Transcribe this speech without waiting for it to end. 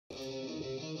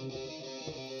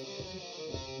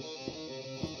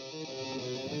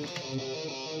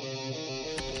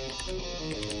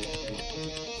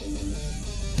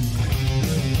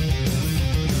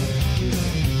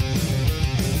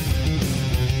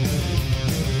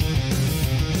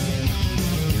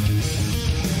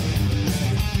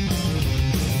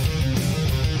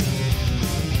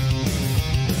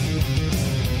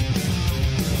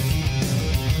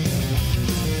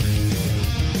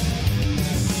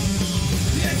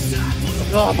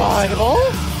The Bible?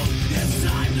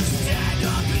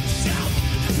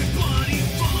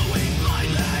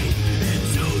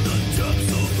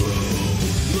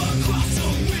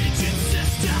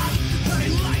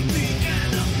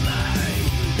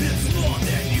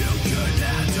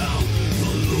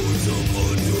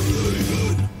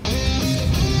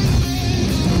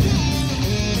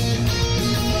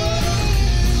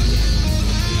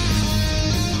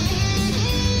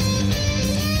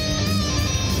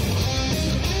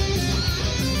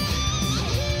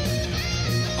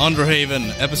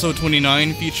 Underhaven, episode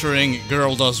 29, featuring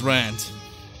GirlDoesRant.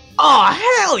 Oh,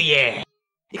 hell yeah!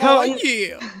 Oh,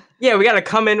 yeah! Yeah, we gotta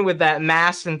come in with that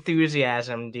mass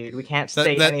enthusiasm, dude. We can't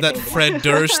say anything. That Fred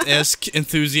Durst-esque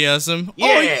enthusiasm. Yeah.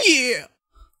 Oh, yeah!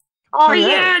 Oh,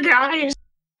 yeah, guys!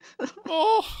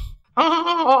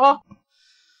 Oh.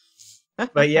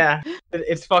 But yeah,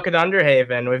 it's fucking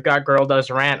Underhaven. We've got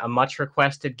GirlDoesRant, a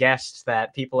much-requested guest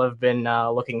that people have been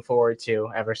looking forward to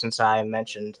ever since I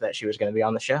mentioned that she was going to be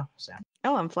on the show. So.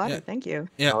 Oh, I'm flattered. Thank you.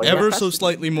 Yeah, ever so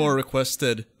slightly more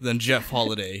requested than Jeff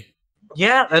Holiday.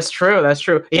 Yeah, that's true. That's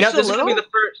true. You know, this is going to be the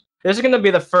first. This is going to be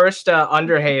the first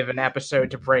Underhaven episode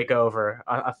to break over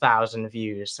 1,000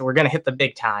 views. So we're going to hit the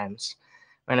big times.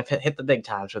 We're going to hit the big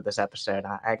times with this episode.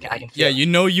 I can feel yeah, it. you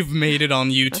know you've made it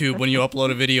on YouTube when you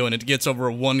upload a video and it gets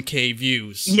over 1K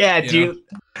views. Yeah, dude.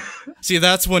 Know? See,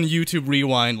 that's when YouTube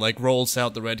Rewind, like, rolls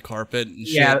out the red carpet and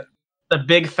shit. Yeah, the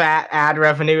big fat ad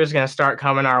revenue is going to start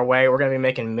coming our way. We're going to be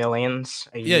making millions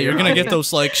a year. Yeah, you're going to get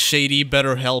those, like, shady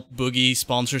BetterHelp Boogie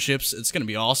sponsorships. It's going to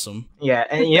be awesome. Yeah,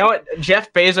 and you know what?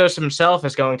 Jeff Bezos himself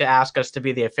is going to ask us to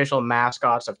be the official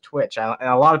mascots of Twitch. And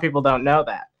a lot of people don't know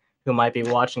that, who might be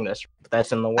watching this. But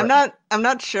that's in the works. I'm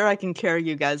not sure I can carry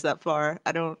you guys that far.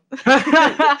 I don't.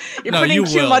 You're No, putting you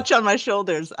too will. much on my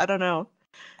shoulders. I don't know.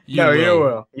 You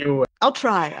will. You will. I'll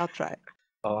try.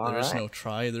 All There's right. no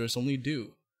try, there's only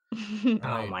do.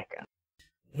 Oh my god.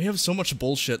 We have so much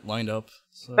bullshit lined up.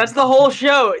 So. That's the whole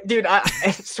show, dude.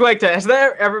 Swagta, has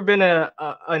there ever been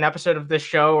an episode of this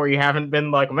show where you haven't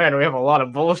been like, man, we have a lot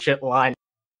of bullshit lined?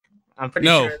 I'm pretty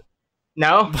sure.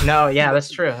 No, yeah, that's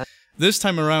true. This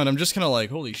time around, I'm just kind of like,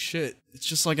 holy shit. It's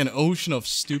just like an ocean of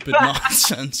stupid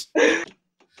nonsense.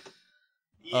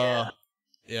 Yeah.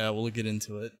 Yeah, we'll get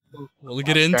into it. We'll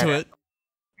get into it.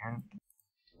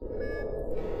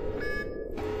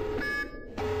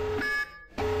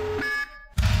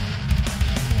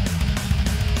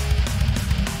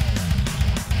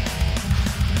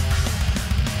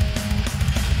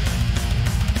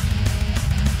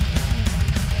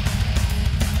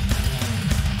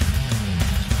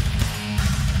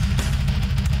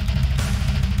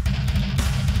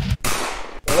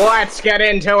 Let's get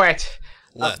into it.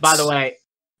 Let's. By the way,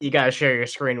 you gotta share your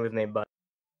screen with me, but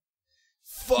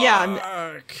Fuck! Yeah,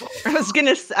 I was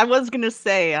gonna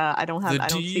say I don't The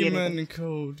see anything. demon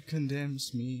code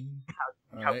condemns me.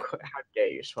 how dare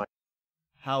you, Swag?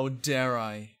 How dare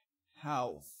I?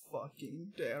 How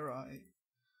fucking dare I? Dude,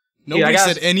 Nobody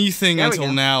gotta said anything There we until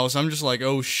go. now, so I'm just like,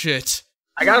 oh shit.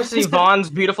 I gotta see Vaughn's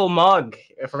beautiful mug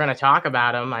if we're gonna talk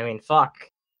about him. I mean, fuck.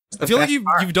 It's the I feel like best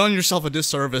part. you've done yourself a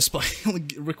disservice by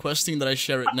requesting that I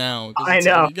share it now. 'cause I it's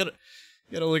know. Like, you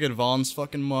gotta look at Vaughn's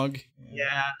fucking mug.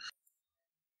 Yeah.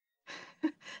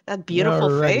 That beautiful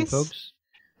Alrighty, face. folks.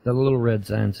 The little red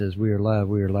sign says, "We are live,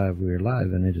 we are live, we are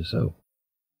live," and it is so.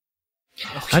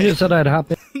 Okay. I just thought I'd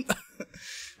hop in.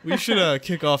 We should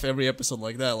kick off every episode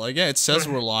like that. Like, yeah, it says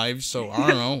we're live, so I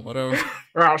don't know, whatever.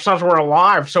 Well, it says we're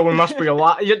alive, so we must be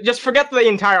alive. Just forget the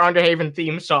entire Underhaven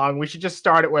theme song. We should just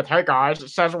start it with, "Hey guys, it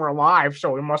says we're alive,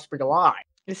 so we must be alive."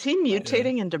 Is he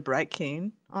mutating into Bright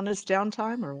Kane on his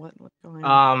downtime, or what? What's going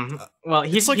on? Well,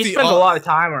 he It's like spends the a lot of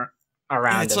time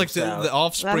around It's him, like so. the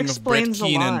offspring of Brett explains a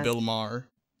Keane and lot. Bill Maher.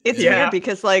 It's Yeah. weird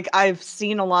because like I've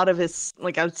seen a lot of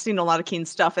Keen's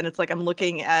stuff, and it's like I'm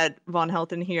looking at Von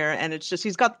Helton here, and it's just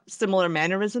he's got similar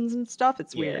mannerisms and stuff.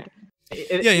 It's weird.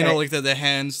 Yeah, you know, like the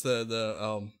hands, the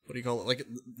what do you call it? Like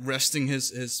resting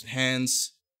his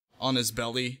hands on his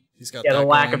belly. He's got Yeah, that the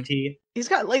lack going. of teeth. He's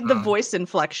got like the voice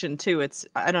inflection too. It's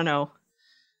I don't know.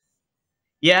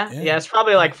 Yeah, it's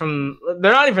probably like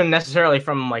they're not even necessarily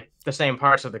from like the same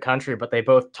parts of the country, but they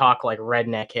both talk like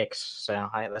redneck hicks, so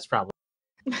that's probably.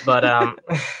 But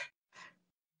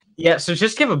yeah, so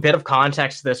just give a bit of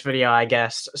context to this video, I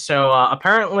guess. So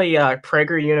apparently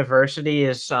Prager University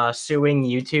is suing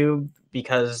YouTube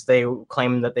because they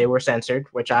claim that they were censored,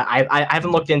 which I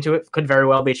haven't looked into it, could very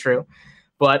well be true.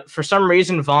 But for some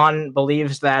reason, Vaughn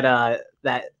believes that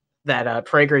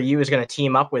Prager U is going to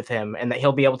team up with him, and that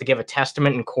he'll be able to give a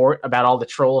testament in court about all the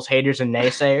trolls, haters, and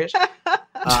naysayers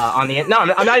on the. No,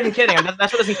 I'm not even kidding.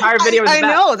 That's what this entire video is I about.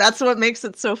 know that's what makes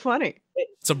it so funny.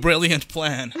 It's a brilliant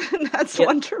plan. That's Yeah.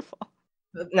 wonderful.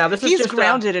 Now this is He's just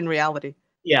grounded in reality.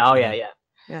 Yeah. Oh yeah.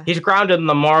 Yeah. He's grounded in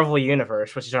the Marvel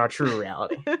universe, which is our true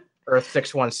reality, Earth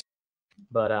 616.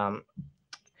 But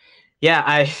yeah,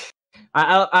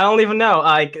 I don't even know.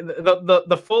 Like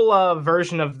the full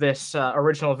version of this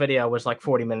original video was like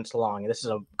 40 minutes long. This is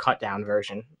a cut down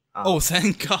version. Oh,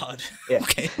 thank God. Yeah.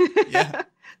 Okay. Yeah.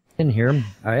 In here,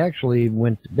 I actually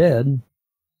went to bed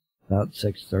about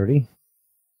 6:30,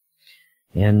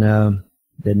 and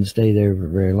didn't stay there for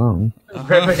very long.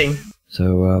 Riveting.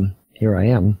 So here I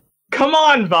am, Come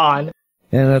on, Vaughn.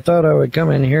 and I thought I would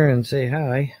come in here and say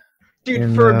hi. Dude,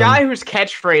 And, for a guy whose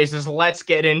catchphrase is "Let's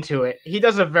get into it," he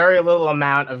does a very little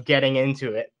amount of getting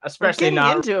into it, We're especially getting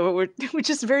not. into it. We're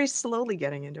just very slowly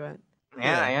getting into it.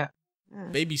 Yeah. Yeah.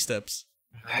 Baby steps.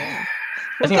 I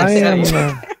I think I said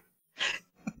am it.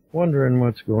 wondering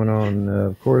what's going on.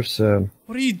 Of course,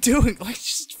 What are you doing? Like,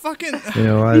 just fucking. you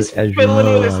know, He's as you fiddling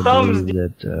know, with his I thumbs, believe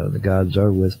that the gods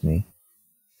are with me.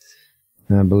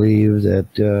 I believe that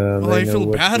Well, I they know feel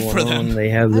what's bad going for them. on. They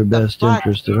have their What the best fuck?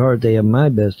 interest at heart. They have my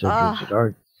best interest Ah. at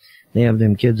heart. They have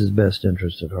them kids' best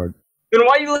interest at heart. Then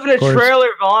why you live in a Of course. trailer,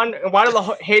 Vaughn? And why do the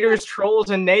haters, trolls,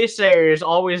 and naysayers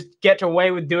always get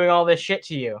away with doing all this shit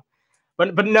to you?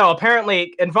 But no,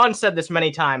 apparently, and Vaughn said this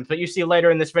many times, but you see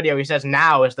later in this video, he says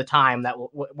now is the time that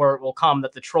where it will come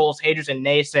that the trolls, haters, and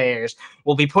naysayers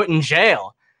will be put in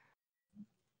jail.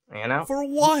 You know? For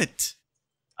what?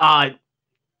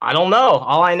 I don't know.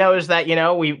 All I know is that, you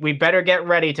know, we better get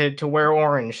ready to wear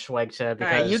orange, like, All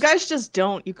because right, you guys just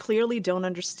don't. You clearly don't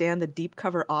understand the deep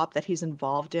cover op that he's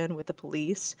involved in with the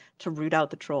police to root out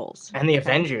the trolls. and the okay?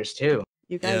 Avengers too.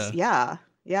 You guys, yeah.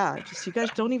 Just you guys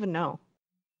don't even know.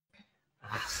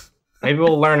 Maybe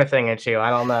we'll learn a thing or two. I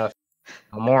don't know.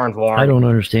 More and more. I don't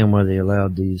understand why they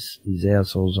allowed these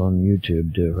assholes on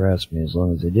YouTube to harass me as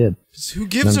long as they did. 'Cause who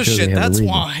gives I'm a sure they shit? have a That's reason.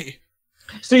 why.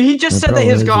 So he just The said that problem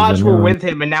his is gods I were know- with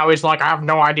him, and now he's like, I have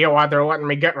no idea why they're letting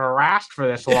me get harassed for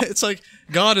this long. It's like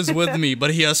God is with me,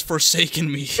 but He has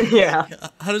forsaken me. Yeah.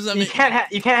 How does that You make? can't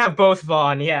have both,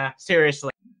 Vaughn. Yeah,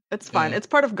 seriously. It's fine. Yeah. It's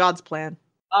part of God's plan.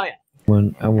 Oh yeah.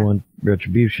 I want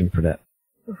retribution for that.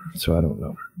 So I don't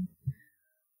know.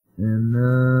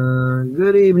 And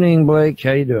good evening, Blake.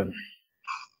 How you doing?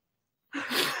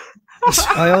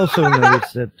 I also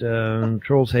noticed that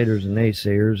Trolls, Haters, and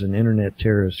Naysayers, an internet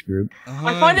terrorist group,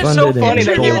 I find it so Funded and funny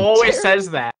that he controlled. always says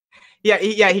that. Yeah,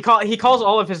 he calls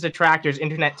all of his detractors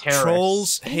internet terrorists.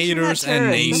 Trolls, haters,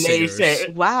 and terrorists.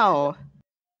 naysayers. Wow.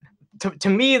 To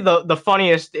me, the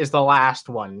funniest is the last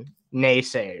one,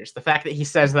 naysayers. The fact that he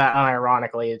says that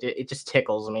unironically, it just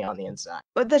tickles me on the inside.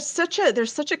 But there's such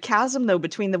a chasm though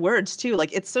between the words too.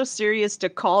 Like it's so serious to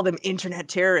call them internet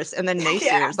terrorists and then naysayers.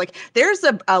 Yeah. Like there's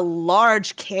a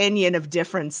large canyon of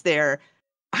difference there.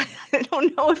 I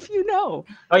don't know if you know.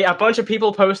 Oh yeah, a bunch of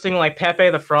people posting like Pepe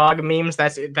the Frog memes.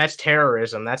 That's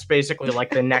terrorism. That's basically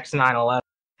like the next 9/11.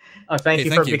 Oh, thank Hey, you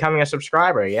thank for you. becoming a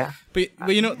subscriber. Yeah. But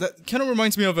you know that kind of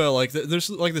reminds me of like there's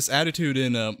like this attitude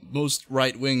in most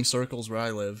right wing circles where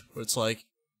I live, where it's like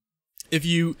if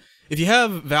you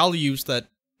have values that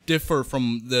differ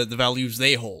from the values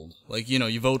they hold, like you know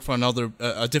you vote for another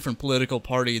a different political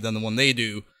party than the one they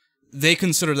do, they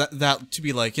consider that to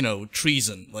be like you know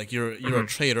treason, like you're a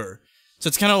traitor. So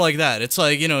it's kind of like that. It's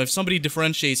like you know if somebody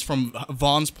differentiates from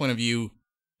Vaughn's point of view.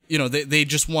 You know, they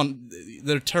just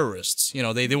they're terrorists. You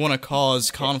know, they want to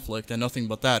cause conflict and nothing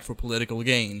but that for political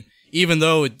gain, even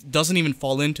though it doesn't even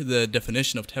fall into the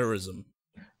definition of terrorism.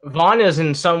 Vaughn is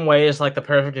in some ways like the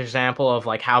perfect example of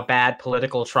like how bad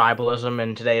political tribalism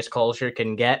in today's culture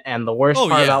can get. And the worst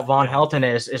part about Von Helton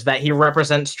is that he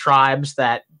represents tribes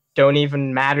that don't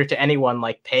even matter to anyone,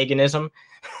 like paganism.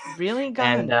 Really,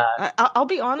 God. And I'll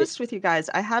be honest with you guys.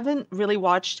 I haven't really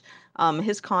watched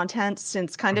his content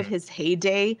since kind of his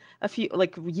heyday a few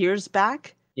like years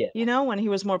back. Yeah. You know, when he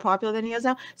was more popular than he is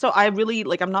now. So I really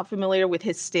like I'm not familiar with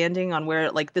his standing on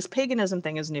where like this paganism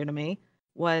thing is new to me.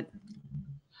 What?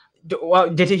 Well,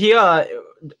 did he?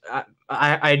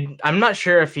 I'm not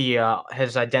sure if he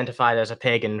has identified as a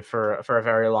pagan for a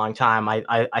very long time.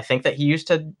 I think that he used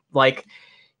to like.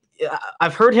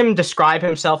 I've heard him describe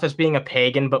himself as being a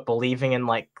pagan, but believing in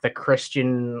like the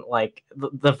Christian, like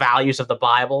the values of the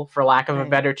Bible, for lack of a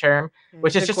better term,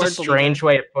 which is just a strange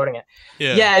way of putting it.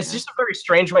 Yeah, it's just a very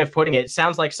strange way of putting it. It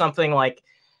sounds like something like,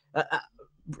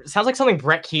 something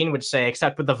Brett Keane would say,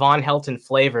 except with the Von Helton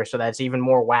flavor, so that's even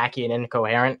more wacky and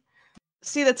incoherent.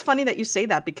 See, that's funny that you say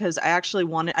that because I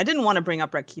didn't want to bring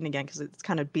up Brett Keane again because it's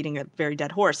kind of beating a very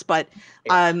dead horse, but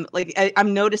like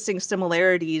I'm noticing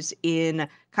similarities in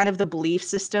kind of the belief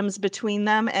systems between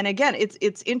them. And again,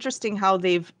 it's interesting how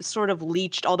they've sort of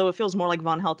leached, although it feels more like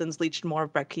Von Helton's leached more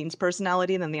of Brett Keane's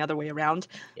personality than the other way around.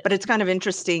 Yes. But it's kind of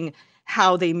interesting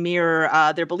how they mirror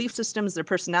their belief systems, their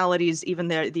personalities, even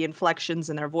the inflections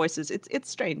in their voices.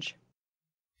 It's strange.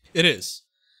 It is.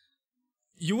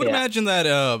 You would imagine that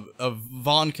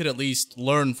Vaughn could at least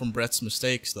learn from Brett's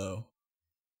mistakes, though.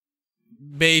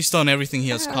 Based on everything he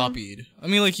has copied. I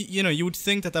mean, like, you know, you would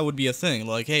think that would be a thing.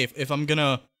 Like, hey, if I'm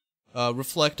gonna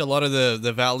reflect a lot of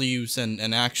the values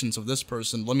and actions of this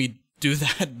person, let me do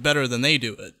that better than they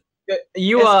do it.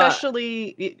 You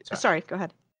Especially... Sorry, go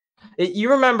ahead. You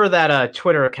remember that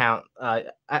Twitter account,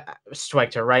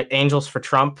 Swagter, right? Angels for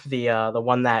Trump, the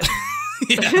one that...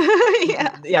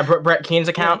 Brett Keane's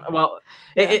account. Well,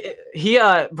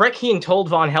 Brett Keane told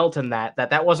Von Helton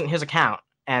that wasn't his account,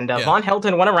 and Von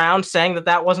Helton went around saying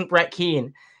that wasn't Brett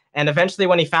Keane, and eventually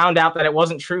when he found out that it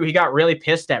wasn't true, he got really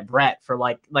pissed at Brett for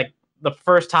like the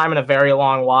first time in a very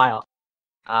long while.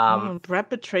 Brett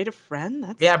betrayed a friend?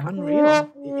 That's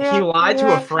unreal. He lied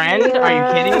to a friend? Are you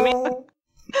kidding me?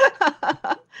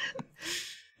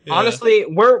 Honestly,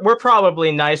 we're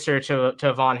probably nicer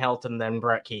to Von Helton than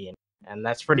Brett Keane. And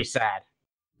that's pretty sad.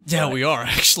 Yeah, we are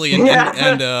actually,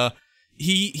 and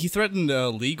he threatened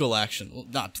legal action. Well,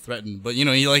 not threatened, but you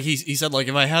know, he said like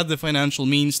if I had the financial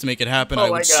means to make it happen, I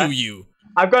would sue you.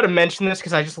 I've got to mention this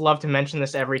because I just love to mention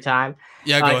this every time.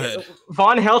 Yeah, go ahead.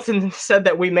 Von Helton said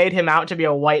that we made him out to be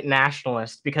a white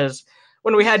nationalist because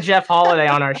when we had Jeff Holiday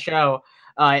on our show,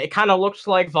 it kind of looked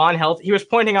like Von Helton. He was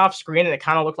pointing off screen, and it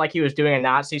kind of looked like he was doing a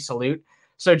Nazi salute.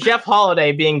 So Jeff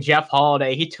Holiday, being Jeff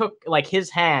Holiday, he took like his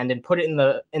hand and put it in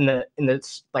the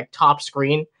like top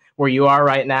screen where you are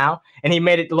right now, and he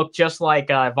made it look just like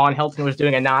Von Helton was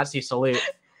doing a Nazi salute.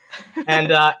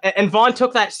 And Von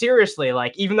took that seriously.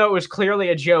 Like even though it was clearly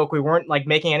a joke, we weren't like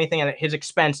making anything at his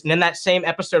expense. And in that same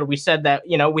episode, we said that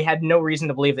we had no reason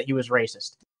to believe that he was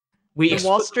racist. The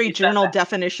Wall Street Journal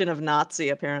definition of Nazi,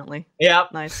 apparently. Yeah.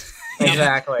 Nice.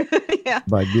 Exactly.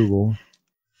 By Google.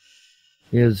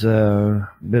 Is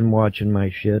been watching my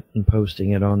shit and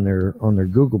posting it on their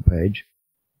Google page.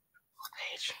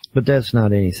 But that's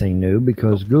not anything new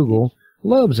because Google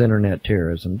loves internet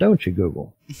terrorism, don't you,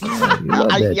 Google? You love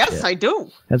that yes, shit. I do.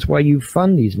 That's why you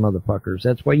fund these motherfuckers.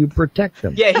 That's why you protect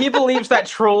them. Yeah, he believes that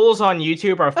trolls on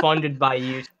YouTube are funded by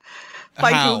YouTube.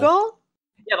 By Google?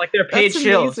 Yeah, like they're paid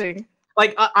shills. Amazing.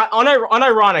 Like,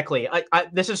 unironically,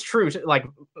 this is true. Like,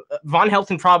 Von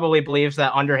Helton probably believes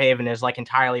that Underhaven is like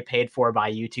entirely paid for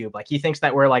by YouTube. Like, he thinks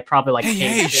that we're like probably like.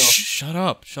 Hey, shut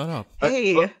up!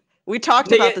 Hey, we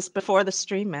talked about this before the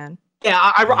stream, man.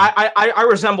 Yeah, I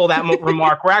resemble that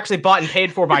remark. We're actually bought and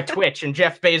paid for by Twitch and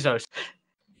Jeff Bezos.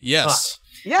 Yes.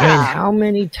 Yeah. And how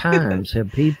many times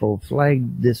have people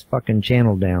flagged this fucking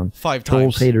channel down? 5 times.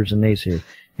 Trolls, haters, and naysayers,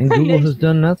 and Google has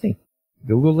done nothing.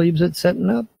 Google leaves it setting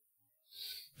up.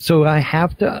 So I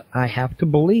have to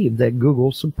believe that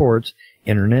Google supports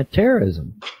internet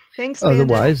terrorism. Thanks,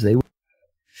 Otherwise, they.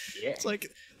 It's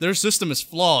like their system is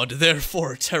flawed,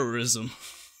 therefore terrorism.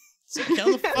 So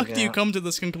how the fuck do you come to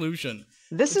this conclusion?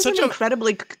 This is an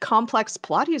incredibly complex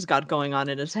plot he's got going on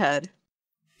in his head.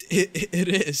 It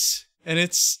is, and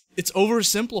it's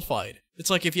oversimplified. It's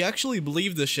like if you actually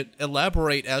believe this shit,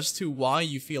 elaborate as to why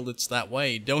you feel it's that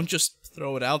way. Don't just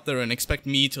throw it out there and expect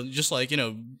me to just like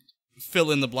fill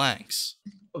in the blanks.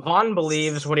 Vaughn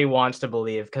believes what he wants to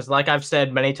believe, because like I've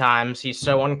said many times, he's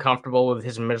so uncomfortable with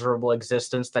his miserable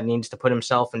existence that he needs to put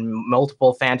himself in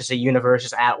multiple fantasy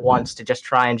universes at once to just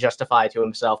try and justify to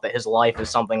himself that his life is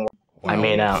something.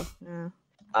 Does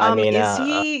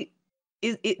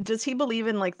he believe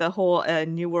in like the whole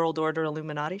New World Order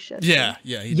Illuminati shit? Yeah,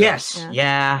 he does. Yes,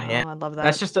 yeah. Oh, I love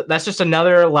that. That's just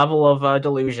another level of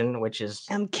delusion, which is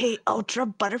MK Ultra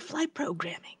butterfly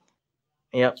programming.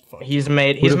 Yep, he's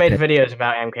made videos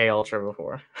about MK Ultra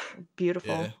before.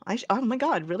 Beautiful. Yeah. Oh my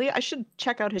god, really? I should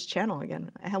check out his channel again.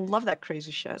 I love that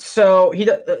crazy shit. So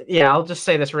I'll just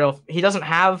say this he doesn't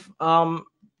have a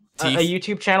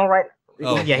YouTube channel right.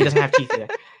 Oh. Yeah, he doesn't have teeth either.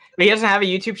 But he doesn't have a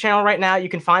YouTube channel right now. You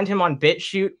can find him on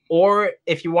BitChute, or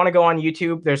if you want to go on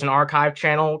YouTube, there's an archive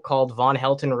channel called Von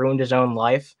Helton Ruined His Own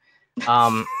Life.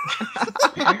 Wow.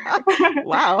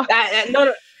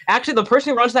 No. Actually, the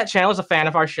person who runs that channel is a fan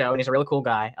of our show, and he's a really cool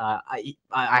guy.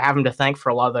 I have him to thank for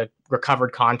a lot of the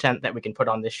recovered content that we can put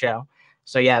on this show.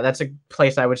 So yeah, that's a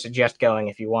place I would suggest going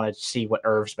if you want to see what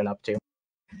Irv's been up to.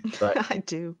 But I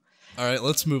do. All right,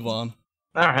 let's move on.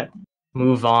 All right,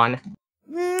 move on.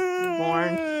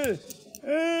 Born.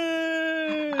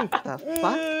 The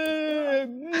fuck?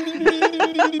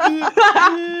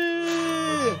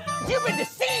 You've been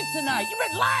deceived tonight. You've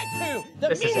been lied to. The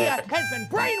media has been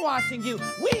brainwashing you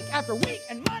week after week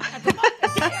and month after month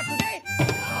and day after day.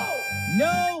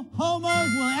 No homos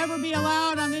will ever be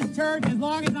allowed on this church as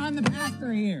long as I'm the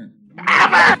pastor here.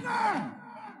 Ever!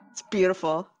 It's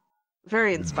beautiful.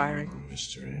 Very inspiring.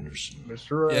 Mr. Anderson.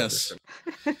 Mr. Yes.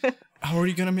 How are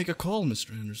you gonna make a call,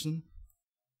 Mr. Anderson?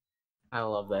 I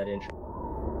love that intro.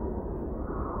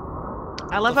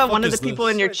 I love how one of the people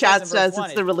in your chat says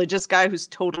it's the religious guy who's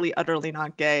totally, utterly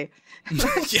not gay.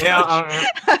 Yeah.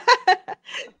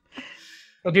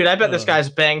 Well, dude, I bet this guy's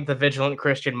banged the vigilant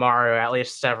Christian Mario at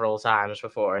least several times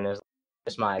before in his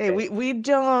my Hey,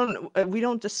 opinion. we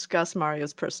don't discuss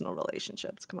Mario's personal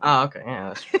relationships. Come on. Oh, okay, yeah,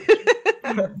 that's true.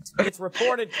 It's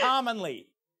reported commonly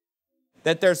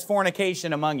that there's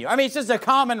fornication among you. I mean, it's just a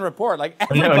common report. Like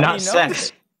everybody No, not knows sex.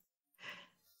 it.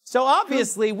 So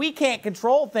obviously, we can't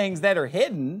control things that are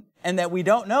hidden and that we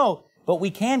don't know, but we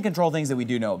can control things that we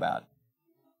do know about.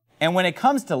 And when it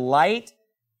comes to light,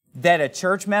 that a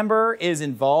church member is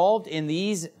involved in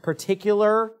these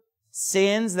particular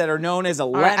sins that are known as a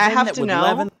leaven. I have that to would know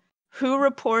leaven. who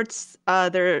reports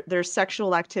their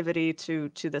sexual activity to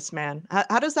this man.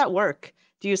 How does that work?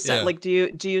 Do you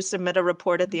do you submit a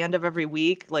report at the end of every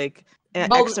week, like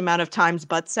X amount of times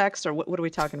butt sex, or what are we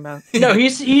talking about? No,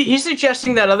 he's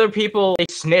suggesting that other people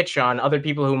snitch on other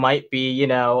people who might be,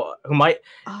 who might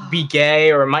be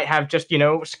gay or might have just,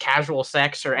 casual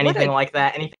sex or anything like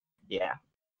that. Anything. Yeah.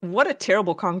 What a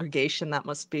terrible congregation that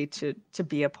must be to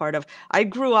be a part of. I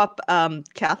grew up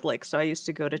Catholic, so I used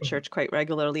to go to church quite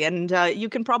regularly. And you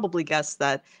can probably guess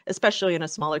that, especially in a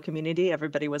smaller community,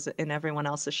 everybody was in everyone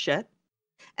else's shit.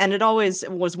 And it always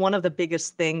was one of the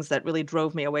biggest things that really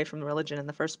drove me away from religion in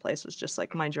the first place, was just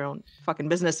like, mind your own fucking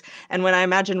business. And when I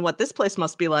imagine what this place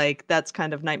must be like, that's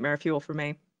kind of nightmare fuel for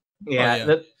me.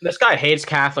 Yeah, this guy hates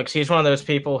Catholics. He's one of those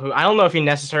people who, I don't know if he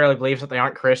necessarily believes that they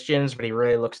aren't Christians, but he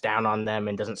really looks down on them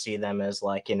and doesn't see them as,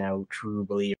 like, true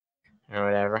believers or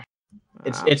whatever.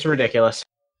 It's ridiculous.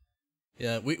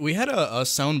 Yeah, we had a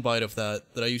soundbite of that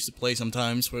I used to play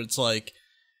sometimes, where it's like,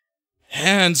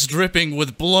 hands dripping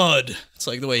with blood. It's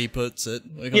like the way he puts it.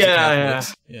 Yeah.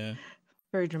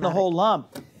 Very dramatic. The whole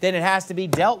lump, then it has to be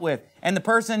dealt with. And the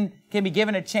person can be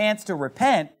given a chance to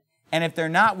repent. And if they're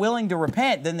not willing to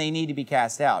repent, then they need to be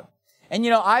cast out. And,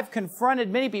 I've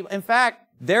confronted many people. In fact,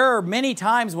 there are many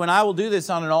times when I will do this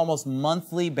on an almost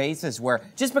monthly basis, where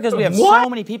just because we have so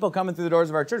many people coming through the doors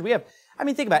of our church,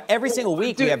 think about it, every single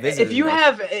week we have visitors.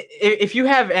 If you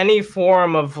have any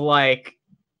form of, like,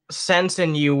 sense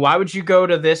in you, why would you go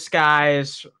to this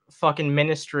guy's fucking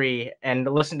ministry and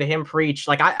listen to him preach?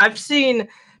 Like, I've seen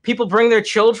people bring their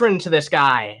children to this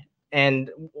guy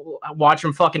and watch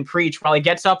him fucking preach while he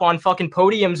gets up on fucking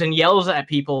podiums and yells at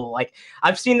people. Like,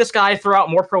 I've seen this guy throw out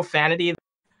more profanity than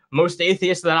most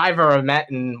atheists that I've ever met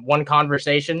in one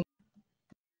conversation.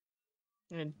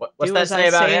 What's that say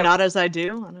about him? Not as I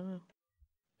do? I don't know.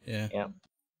 Yeah.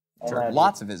 Sure,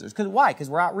 lots of visitors. Why? Because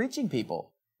we're outreaching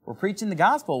people. We're preaching the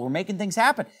gospel. We're making things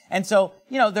happen. And so,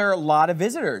 there are a lot of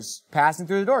visitors passing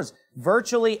through the doors.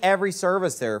 Virtually every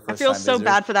service there are first-time I feel so visitors.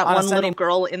 bad for that one little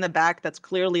girl in the back that's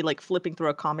clearly, like, flipping through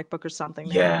a comic book or something.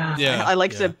 Yeah. I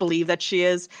like to believe that she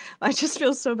is. I just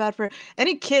feel so bad for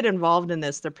any kid involved in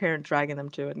this, their parent dragging them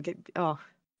to it.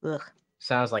 And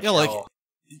Sounds like hell. Like,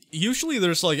 usually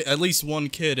there's, like, at least one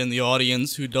kid in the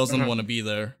audience who doesn't want to be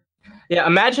there. Yeah,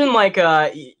 imagine, like,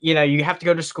 you have to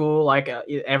go to school, like,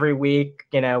 every week,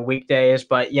 weekdays,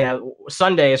 but,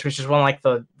 Sundays, which is one, like,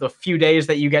 the few days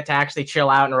that you get to actually chill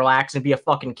out and relax and be a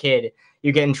fucking kid,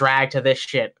 you're getting dragged to this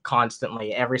shit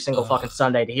constantly, every single fucking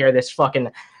Sunday, to hear this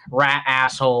fucking rat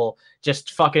asshole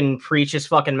just fucking preach his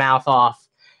fucking mouth off,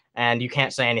 and you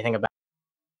can't say anything about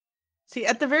it. See,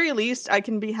 at the very least, I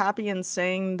can be happy in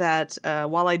saying that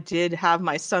while I did have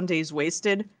my Sundays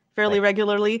wasted fairly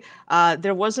regularly,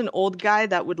 there was an old guy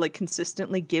that would, like,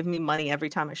 consistently give me money every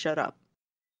time I showed up.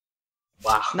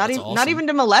 Wow, not even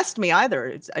to molest me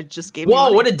either. I just gave me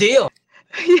money. Whoa, what a deal!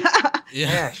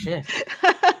 Yeah, shit.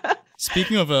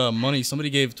 Speaking of money, somebody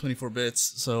gave 24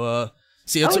 bits. So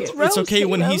see, it's it's okay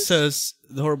when he Rose. says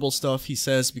the horrible stuff he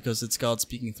says, because it's God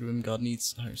speaking through him. God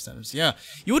needs higher standards. Yeah,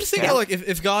 you would think that, like,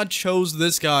 if God chose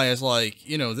this guy as, like,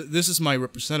 this is my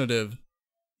representative,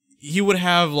 he would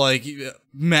have, like,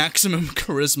 maximum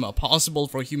charisma possible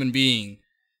for a human being.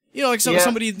 Like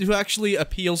somebody who actually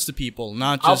appeals to people,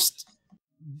 not just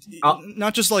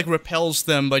like repels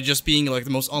them by just being, like,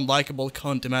 the most unlikable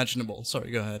cunt imaginable.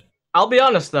 Sorry, go ahead. I'll be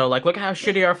honest, though, like, look at how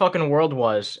shitty our fucking world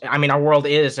was. I mean, our world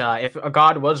is. If a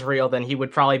god was real, then he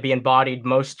would probably be embodied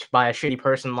most by a shitty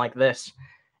person like this.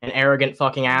 an arrogant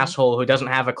fucking asshole who doesn't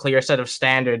have a clear set of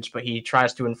standards, but he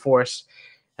tries to enforce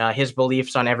his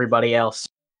beliefs on everybody else.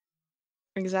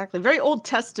 Exactly. Very Old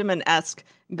Testament-esque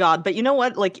God. But you know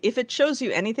what? Like, if it shows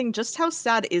you anything, just how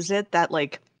sad is it that,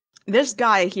 like, this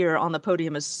guy here on the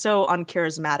podium is so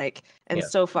uncharismatic and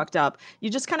so fucked up. You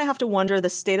just kind of have to wonder the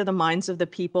state of the minds of the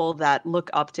people that look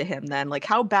up to him then. Like,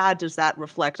 how bad does that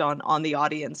reflect on the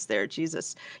audience there?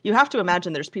 Jesus. You have to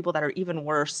imagine there's people that are even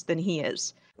worse than he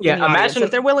is. Yeah, imagine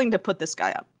if they're willing to put this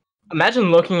guy up.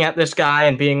 Imagine looking at this guy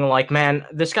and being like, man,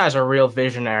 this guy's a real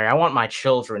visionary. I want my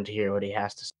children to hear what he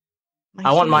has to say.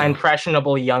 I want my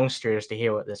impressionable youngsters to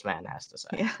hear what this man has to say.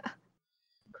 Yeah.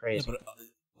 Crazy. Yeah, but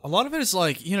a lot of it is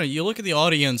like, you know, you look at the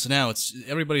audience now,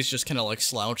 everybody's just kind of like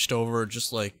slouched over,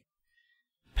 just like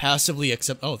passively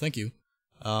accept. Oh, thank you.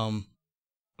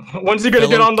 When's he gonna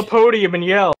get on the podium and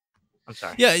yell? I'm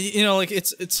sorry. Yeah, you know, like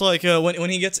it's like when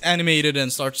he gets animated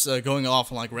and starts going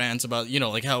off on like rants about, you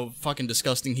know, like how fucking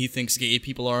disgusting he thinks gay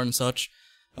people are and such.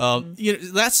 You know,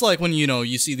 that's like when, you know,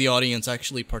 you see the audience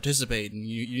actually participate and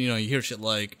you know, you hear shit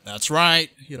like, that's right,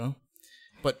 you know.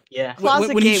 But yeah,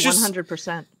 closet gay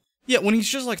 100%. Yeah, when he's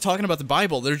just like talking about the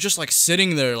Bible, they're just like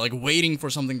sitting there like waiting for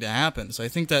something to happen. So I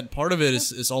think that part of it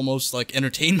is almost like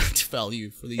entertainment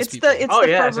value for these people. It's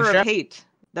the fervor of hate.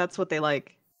 That's what they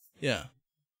like. Yeah.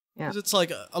 Yeah. Because it's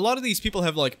like a lot of these people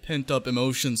have like pent up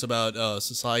emotions about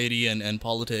society and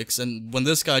politics, and when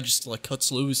this guy just like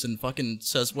cuts loose and fucking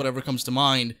says whatever comes to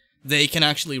mind, they can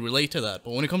actually relate to that.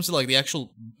 But when it comes to like the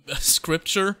actual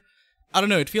scripture, I don't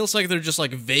know, it feels like they're just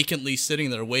like vacantly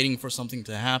sitting there waiting for something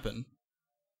to happen.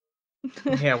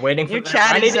 Yeah, waiting for your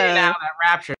chat is that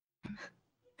rapture.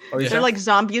 They're like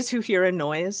zombies who hear a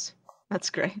noise. That's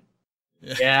great.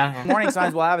 Yeah. Warning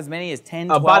signs will have as many as 10,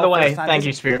 12. Oh, by the way, thank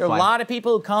you, Spirit There are a Flight. lot of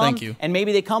people who come, and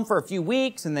maybe they come for a few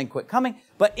weeks and then quit coming.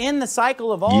 But in the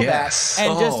cycle of all that,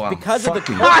 and just because of the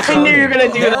culture, I knew you were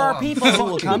gonna do there that. are people who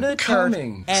will come to the church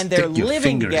and they're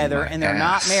living together and they're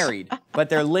not married, but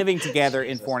they're living together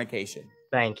in fornication.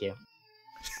 Thank you.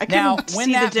 I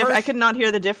could not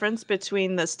hear the difference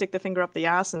between the stick the finger up the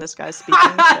ass and this guy speaking.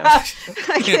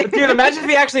 Dude, imagine if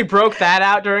he actually broke that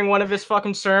out during one of his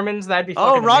fucking sermons. That'd be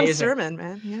fucking wrong amazing. sermon,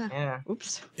 man. Yeah.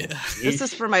 Oops. Yeah. This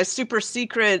is for my super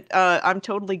secret I'm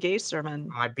totally gay sermon.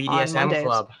 My BDSM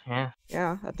club. Yeah.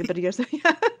 Yeah, at the BDSM.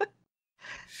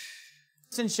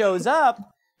 Person shows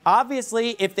up,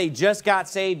 obviously, if they just got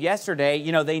saved yesterday,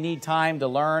 you know, they need time to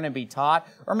learn and be taught,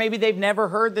 or maybe they've never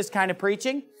heard this kind of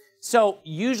preaching. So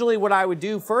usually what I would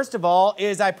do, first of all,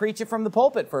 is I preach it from the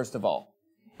pulpit, first of all.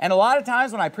 And a lot of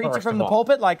times when I preach it from the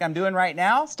pulpit, like I'm doing right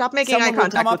now, stop making eye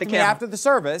contact come up with the to me camera after the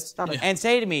service and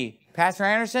say to me, Pastor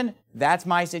Anderson, that's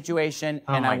my situation,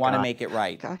 and I want to make it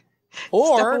right. Okay.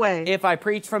 Or if I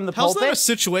preach from the How's pulpit, that a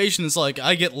situation? It's like,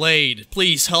 I get laid.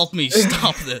 Please help me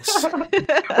stop this.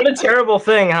 What a terrible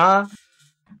thing, huh?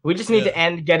 We just need to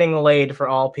end getting laid for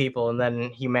all people, and then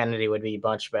humanity would be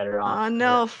much better off. Oh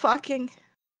no, fucking.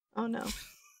 Oh no.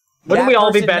 Wouldn't we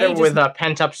all be better with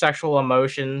pent-up sexual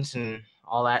emotions and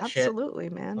all that shit? Absolutely,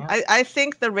 man. Yeah. I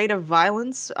think the rate of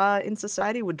violence in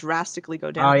society would drastically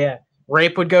go down. Oh yeah.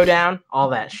 Rape would go down. All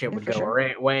that shit would go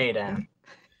way down.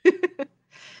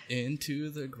 Into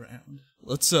the ground.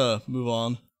 Let's move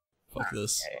on. Fuck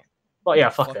this. Well, yeah,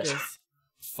 fuck this.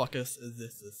 Fucketh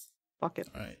this. Fuck it.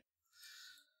 Alright.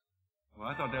 Well,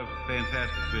 I thought that was a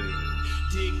fantastic video.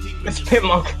 It's Pimp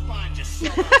Monk.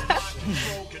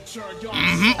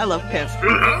 I love Pimp.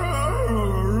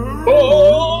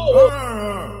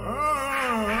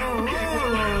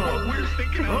 We're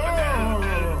thinking of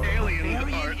that aliens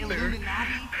are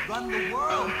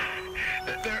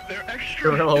they're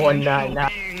extra. Gorilla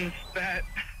 199.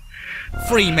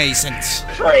 Freemasons.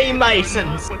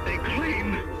 Freemasons. What they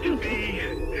claim to be.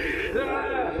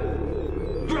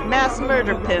 Mass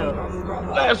murder pill.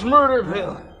 Mass murder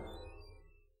pill.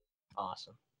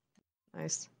 Awesome.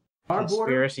 Nice. Our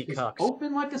border is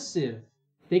open like a sieve.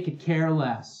 They could care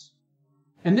less.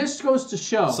 And this goes to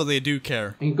show. So they do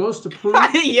care. And goes to prove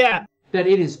that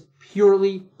it is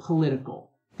purely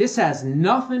political. This has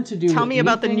nothing to do with Tell me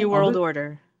about the New World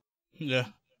Order. Yeah.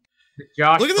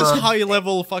 Josh Look at this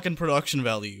high-level fucking production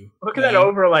value. Look at that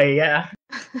overlay, yeah.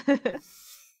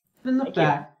 Than the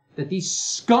fact that these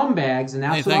scumbags, and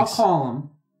that's what I'll call them,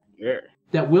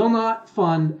 that will not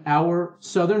fund our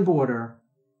southern border,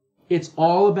 it's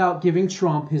all about giving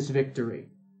Trump his victory.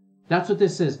 That's what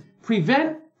this is.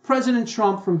 Prevent President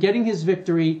Trump from getting his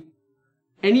victory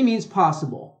any means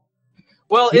possible.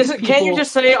 Well, can't you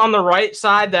just say on the right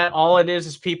side that all it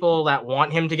is people that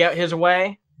want him to get his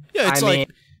way? Yeah, it's like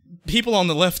people on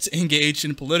the left engage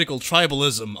in political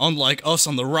tribalism, unlike us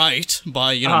on the right,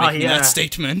 by, you know, making that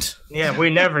statement. Yeah, we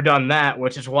never done that,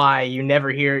 which is why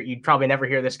you'd probably never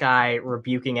hear this guy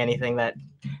rebuking anything that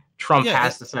Trump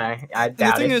has to say. I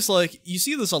doubt the thing is, like, you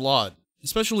see this a lot,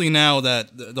 especially now that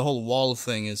the whole wall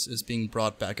thing is being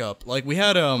brought back up. Like, we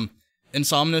had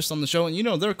Insomnist on the show, and, you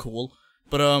know, they're cool,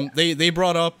 but they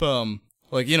brought up,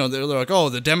 like, you know, they're like, oh,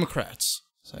 the Democrats.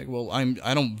 It's like, well,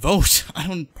 I don't vote. I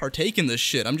don't partake in this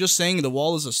shit. I'm just saying the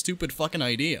wall is a stupid fucking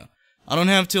idea. I don't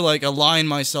have to, like, align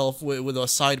myself with a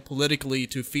side politically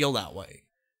to feel that way.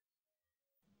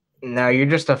 No, you're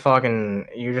just a fucking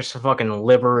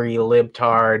liberty,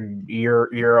 libtard,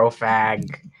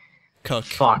 Eurofag. Cuck.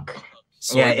 Fuck.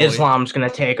 Soy yeah, boy. Islam's gonna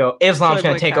take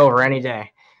over any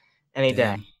day. Any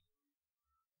day.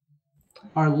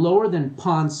 Are lower than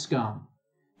pond scum.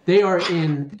 They are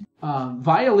in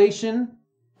violation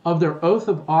of their oath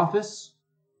of office.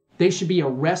 They should be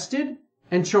arrested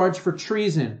and charged for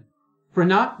treason for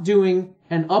not doing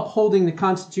and upholding the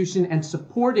Constitution and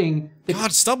supporting the...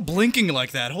 God, stop blinking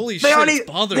like that. Holy shit, it's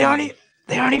bothering me.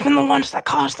 They aren't even the ones that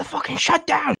caused the fucking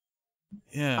shutdown.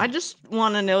 Yeah. I just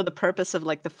want to know the purpose of,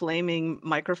 like, the flaming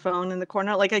microphone in the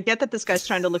corner. Like, I get that this guy's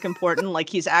trying to look important, like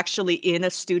he's actually in a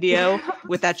studio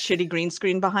with that shitty green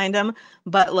screen behind him.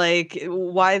 But, like,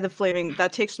 why the flaming?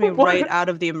 That takes me right out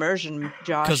of the immersion,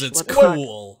 Josh. Because it's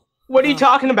cool. What are you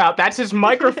talking about? That's his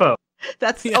microphone.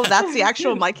 That's that's the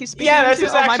actual mic he's speaking. Yeah, that's to?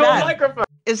 his actual microphone.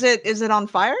 Is it on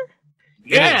fire?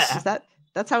 Yeah. Is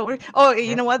that's how it works? Oh,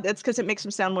 you know what? It's because it makes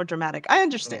him sound more dramatic. I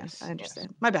understand. Yes. I understand.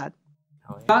 Yes. My bad.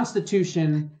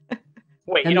 Constitution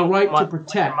and the right to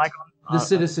protect the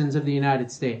citizens of the United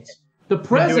States. The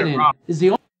president is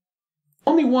the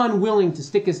only one willing to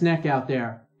stick his neck out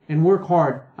there and work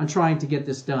hard on trying to get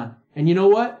this done. And you know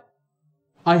what?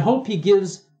 I hope he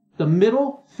gives the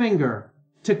middle finger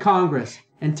to Congress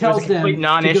and tells them it was a complete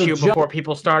non-issue before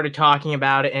people started talking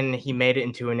about it, and he made it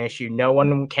into an issue. No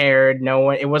one cared.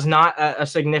 It was not a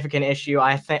significant issue.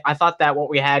 I thought that what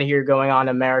we had here going on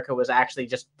in America was actually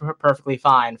just perfectly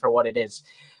fine for what it is.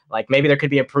 Like, maybe there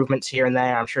could be improvements here and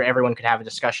there. I'm sure everyone could have a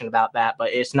discussion about that,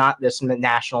 but it's not this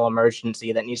national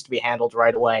emergency that needs to be handled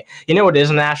right away. You know what is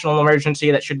a national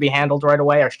emergency that should be handled right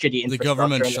away? Our shitty infrastructure. The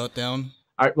government shutdown.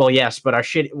 Well, yes, but our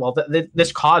shitty. Well,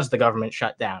 this caused the government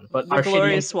shutdown. But the our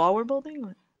glorious wall we're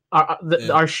building. Our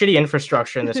shitty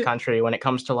infrastructure in this country, when it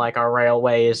comes to, like, our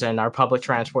railways and our public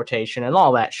transportation and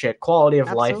all that shit, quality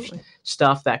of life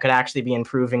stuff that could actually be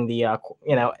improving the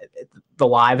the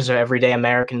lives of everyday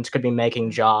Americans, could be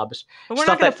making jobs. But we're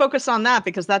not going to focus on that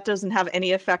because that doesn't have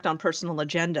any effect on personal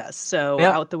agendas. So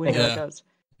out the window it goes.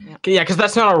 Yeah, because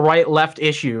that's not a right-left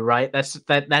issue, right? That's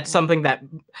something that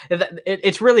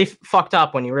it's really fucked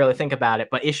up when you really think about it.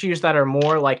 But issues that are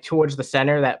more, like, towards the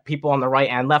center that people on the right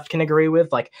and left can agree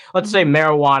with, like, let's say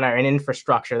marijuana and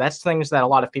infrastructure, that's things that a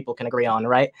lot of people can agree on,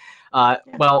 right?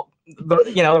 Well,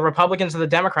 the Republicans and the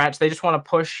Democrats, they just want to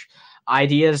push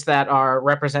ideas that are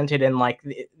represented in, like,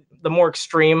 the more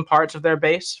extreme parts of their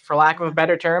base, for lack of a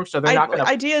better term. So they're not going to...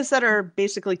 Ideas that are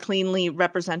basically cleanly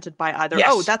represented by either,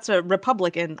 that's a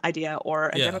Republican idea or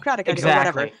a Democratic idea or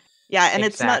whatever. Yeah, and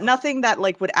it's nothing that,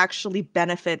 like, would actually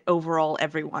benefit overall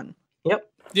everyone. Yep.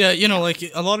 Yeah, like,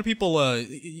 a lot of people,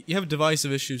 you have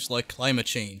divisive issues like climate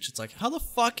change. It's like, how the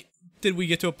fuck did we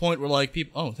get to a point where, like,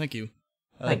 people... Oh, thank you.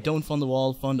 Don't fund the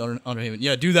wall, fund Underhaven.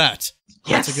 Yeah, do that.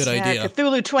 Yes. That's a good idea.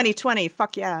 Cthulhu 2020,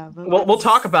 fuck yeah. We'll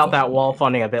talk about that wall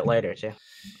funding a bit later, too.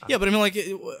 Yeah, but I mean, like,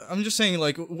 I'm just saying,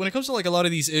 like, when it comes to, like, a lot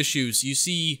of these issues, you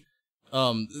see,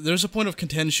 there's a point of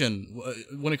contention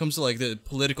when it comes to, like, the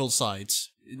political sides,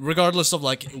 regardless of,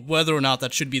 like, whether or not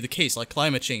that should be the case, like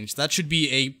climate change. That should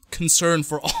be a concern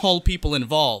for all people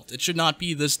involved. It should not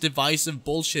be this divisive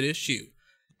bullshit issue.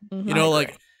 You know,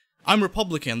 like... I'm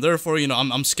Republican, therefore,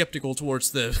 I'm skeptical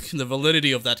towards the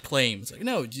validity of that claim. It's like,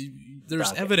 no,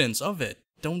 there's evidence of it.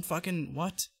 Don't fucking,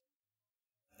 what?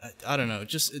 I don't know,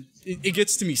 it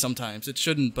gets to me sometimes. It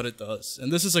shouldn't, but it does.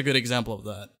 And this is a good example of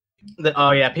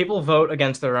that. People vote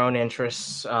against their own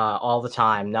interests all the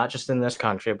time, not just in this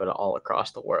country, but all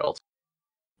across the world.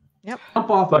 Yep.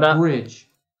 Jump off a bridge.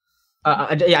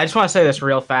 I just want to say this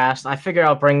real fast. I figure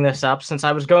I'll bring this up since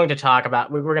I was going to talk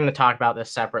about... We were going to talk about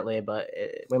this separately, but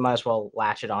we might as well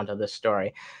latch it onto this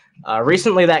story.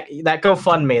 Recently, that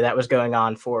GoFundMe that was going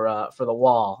on for the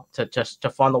wall, to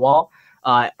fund the wall,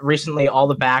 recently all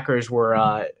the backers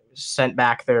were sent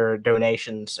back their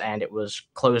donations, and it was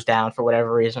closed down for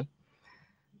whatever reason.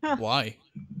 Huh. Why?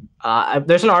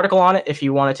 There's an article on it if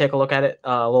you want to take a look at it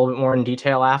a little bit more in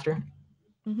detail after.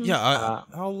 Mm-hmm. Yeah,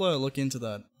 I'll look into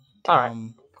that. All right.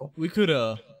 Cool. We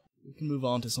can move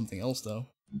on to something else though.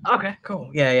 Okay, cool.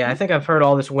 Yeah. I think I've heard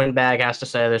all this windbag has to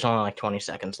say. There's only like 20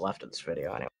 seconds left of this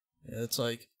video anyway. Yeah, it's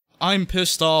like, I'm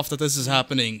pissed off that this is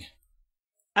happening.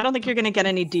 I don't think you're gonna get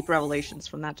any deep revelations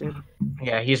from that dude.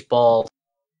 Yeah, he's bald.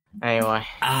 Anyway.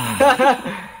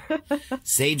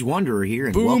 Sage Wanderer here,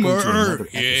 and Boomer, welcome to another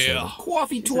episode of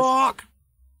Coffee Talk.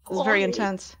 It was very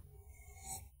intense.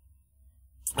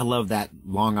 I love that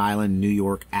Long Island, New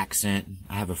York accent.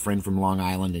 I have a friend from Long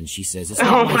Island, and she says, "It's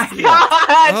not my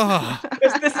God!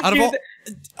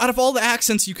 Out of all the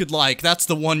accents you could like, that's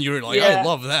the one you're like, I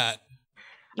love that.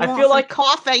 I feel like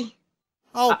coffee.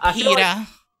 Oh, Peter.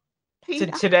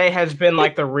 Today has been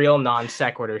like the real non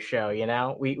sequitur show. You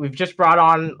know, we've just brought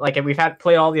on we've had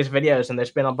play all these videos, and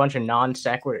there's been a bunch of non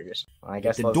sequiturs. I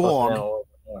guess the dog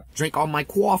drink all my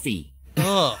coffee.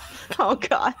 Ugh. Oh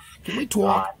God. Can we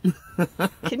talk?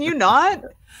 Can you not?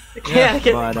 Yeah,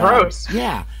 get gross.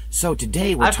 Yeah. So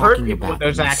today we're talking about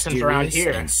those accents around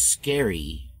here and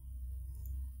scary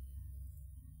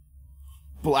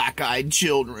black-eyed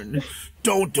children.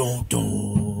 Don't.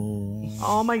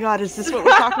 Oh my God, is this what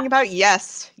we're talking about?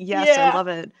 Yes. Yeah. I love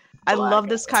it. I love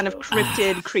this kind of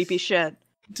cryptid, creepy shit.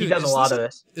 Dude, he does a lot of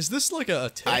this. Is this like a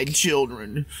tick? Eyed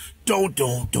children. Don't.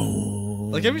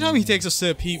 Like every time he takes a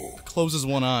sip, he closes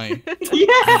one eye.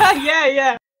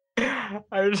 Yeah.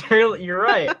 You're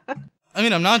right. I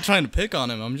mean, I'm not trying to pick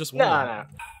on him. I'm just wondering. No.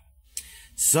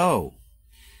 So,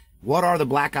 what are the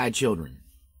black-eyed children?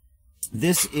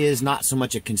 This is not so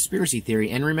much a conspiracy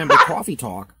theory, and remember, Coffee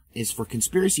Talk is for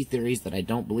conspiracy theories that I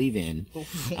don't believe in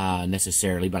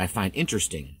necessarily, but I find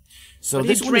interesting. So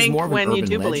this one is more of an urban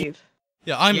legend. Believe?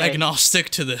 Yeah, I'm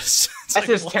agnostic to this.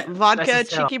 Vodka,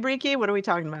 cheeky breaky? What are we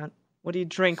talking about? What do you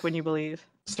drink when you believe?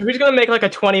 So he's gonna make like a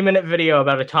 20-minute video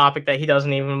about a topic that he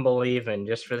doesn't even believe in,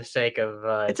 just for the sake of.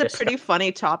 It's a pretty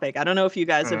funny topic. I don't know if you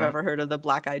guys have ever heard of the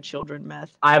black-eyed children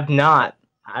myth. I have not.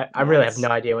 I really have no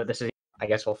idea what this is. I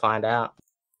guess we'll find out.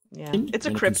 Yeah, it's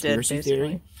a cryptid, basically.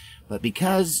 Theory. But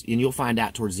because, and you'll find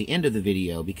out towards the end of the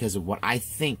video, because of what I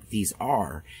think these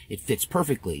are, it fits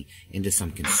perfectly into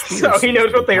some conspiracy. So he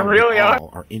knows what they really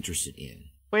are interested in.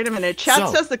 Wait a minute. Chat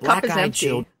says the cup is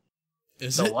empty.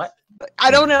 Is it? What?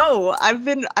 I don't know. I've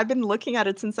been looking at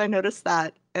it since I noticed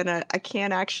that, and I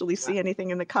can't actually see anything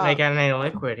in the cup. Make any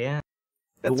liquid, yeah.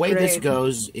 The way this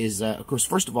goes is, of course,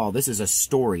 first of all, this is a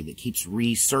story that keeps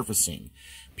resurfacing.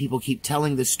 People keep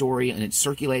telling this story, and it's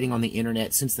circulating on the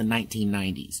internet since the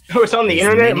 1990s. Oh, it's on the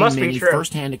internet? It must be true.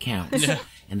 First-hand accounts,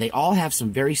 and they all have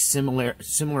some very similar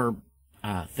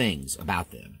things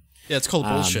about them. Yeah, it's called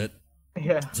bullshit.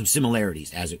 Yeah, some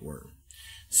similarities, as it were.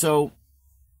 So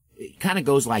it kind of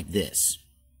goes like this: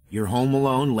 you're home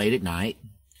alone late at night,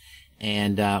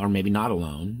 and or maybe not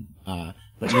alone.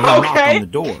 But you knock on the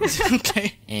door,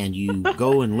 and you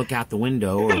go and look out the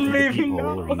window, or through the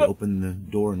peephole, or you open the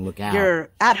door and look out. You're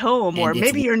at home, or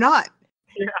maybe you're not.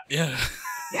 Yeah.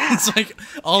 It's like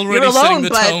already alone, setting the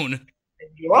tone.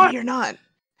 You're not.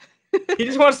 He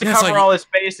just wants to cover all his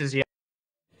bases. Yeah.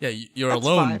 Yeah, you're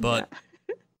alone, but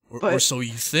or so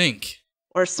you think.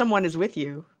 Or someone is with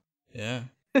you. Yeah.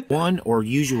 One or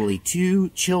usually two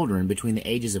children between the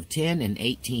ages of 10 and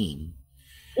 18.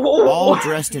 All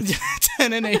dressed in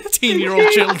 10 and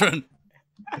 18-year-old children.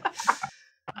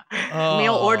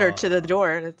 Mail order to the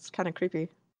door. It's kind of creepy.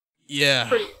 Yeah.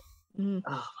 Oh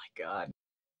my God.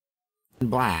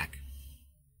 Black.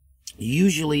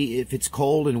 Usually, if it's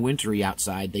cold and wintry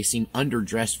outside, they seem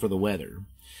underdressed for the weather,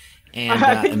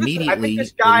 and immediately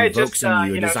it evokes in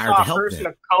you a desire to help them. Person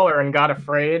of color and got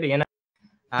afraid. You know,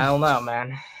 I don't know,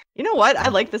 man. You know what? I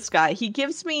like this guy. He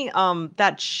gives me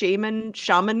that shaman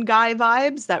guy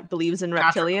vibes that believes in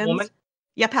reptilians.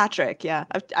 Yeah, Patrick. Yeah,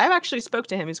 I've actually spoke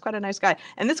to him. He's quite a nice guy.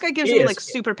 And this guy gives me like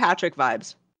super Patrick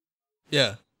vibes.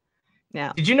 Yeah.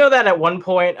 Yeah. Did you know that at one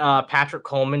point Patrick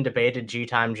Coleman debated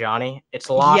G-Time Johnny? It's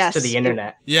lost to the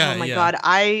internet. Yeah. Oh my God.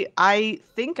 I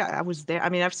think I was there. I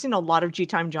mean, I've seen a lot of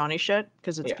G-Time Johnny shit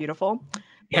because it's beautiful.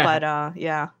 Yeah. But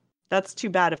yeah. That's too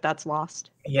bad if that's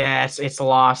lost. Yeah, it's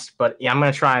lost, but yeah, I'm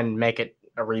gonna try and make it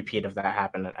a repeat of that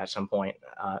happen at some point.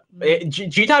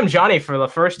 G-Time Johnny, for the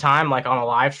first time, like on a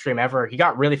live stream ever, he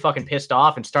got really fucking pissed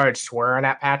off and started swearing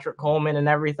at Patrick Coleman and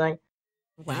everything.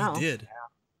 Wow, he did.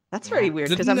 That's very weird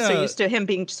because I'm so used to him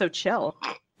being so chill.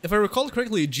 If I recall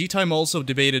correctly, G-Time also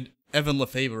debated Evan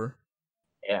LeFavor.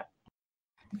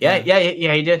 Yeah,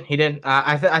 he did. He did.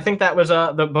 I think that was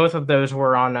both of those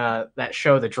were on that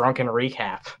show, The Drunken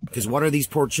Recap. Because what are these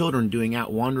poor children doing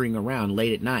out wandering around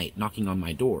late at night, knocking on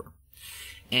my door?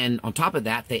 And on top of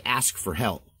that, they ask for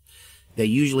help. They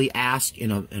usually ask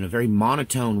in a very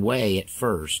monotone way at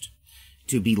first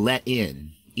to be let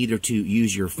in, either to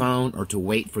use your phone or to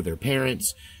wait for their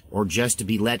parents or just to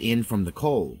be let in from the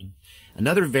cold.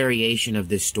 Another variation of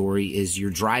this story is you're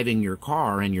driving your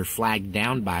car and you're flagged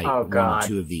down by one or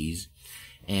two of these,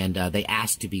 and they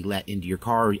ask to be let into your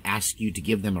car, or ask you to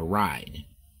give them a ride.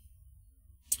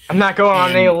 I'm not going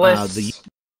on any lists.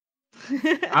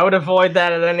 I would avoid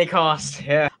that at any cost.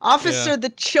 Yeah. Officer, the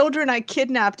children I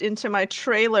kidnapped into my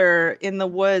trailer in the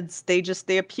woods,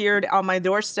 they appeared on my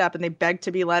doorstep and they begged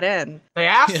to be let in. They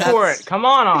asked for it. Come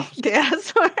on, officer. They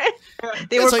asked for it.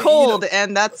 They were cold,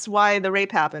 and that's why the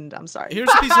rape happened. I'm sorry. Here's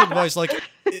a piece of advice: like,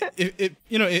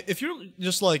 if you're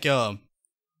just like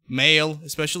male,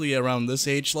 especially around this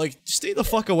age, like, stay the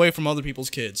fuck away from other people's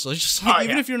kids. So just like,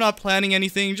 even if you're not planning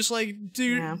anything, just like,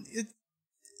 dude,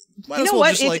 might as well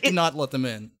just like not let them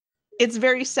in. It's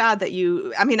very sad that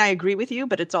I mean, I agree with you,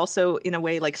 but it's also in a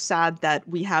way like sad that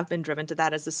we have been driven to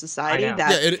that as a society,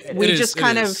 that we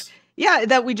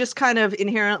just kind of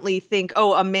inherently think,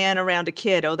 oh, a man around a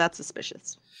kid, oh, that's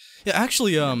suspicious. Yeah,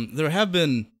 actually, there have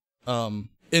been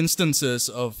instances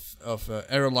of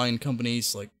airline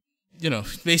companies, like, you know,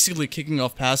 basically kicking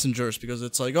off passengers because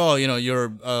it's like, oh, you know,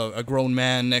 you're a grown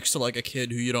man next to like a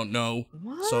kid who you don't know.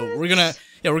 What? So we're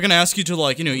gonna ask you to,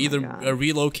 like, you know, either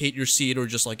relocate your seat or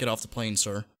just like get off the plane,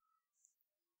 sir.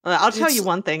 I'll tell you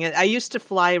one thing. I used to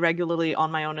fly regularly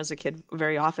on my own as a kid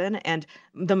very often, and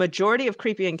the majority of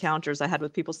creepy encounters I had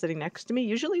with people sitting next to me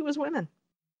usually was women.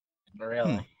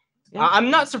 Really? Yeah.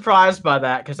 I'm not surprised by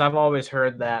that, because I've always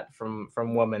heard that from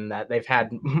women, that they've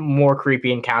had more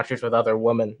creepy encounters with other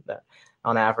women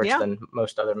on average than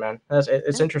most other men.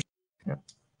 It's interesting. Yeah.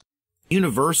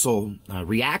 Universal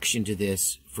reaction to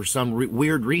this, for some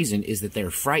weird reason, is that they're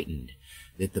frightened.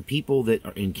 That the people that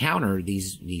encounter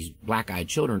these black-eyed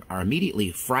children are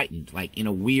immediately frightened, like in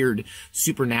a weird,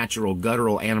 supernatural,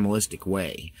 guttural, animalistic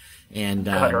way. And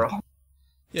yeah,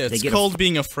 it's called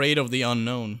being afraid of the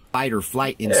unknown. Fight or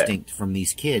flight instinct from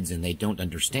these kids, and they don't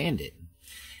understand it.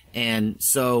 And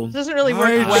so it doesn't really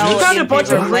work well. You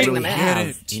don't really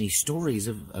have any stories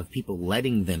of people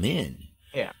letting them in.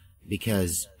 Yeah.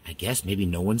 Because I guess maybe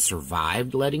no one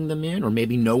survived letting them in, or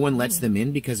maybe no one lets them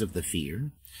in because of the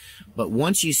fear. But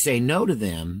once you say no to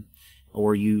them,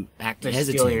 or you act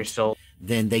hesitant,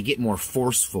 then they get more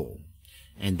forceful,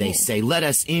 and they say, "Let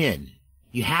us in.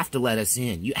 You have to let us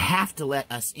in. You have to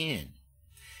let us in."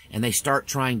 And they start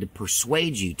trying to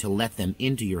persuade you to let them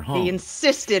into your home. They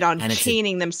insisted on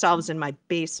chaining themselves in my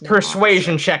basement.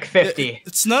 Persuasion check 50.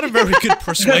 It's not a very good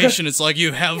persuasion. It's like,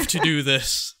 you have to do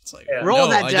this. It's like, roll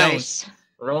that dice.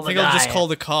 I think I'll just call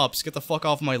the cops. Get the fuck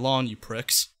off my lawn, you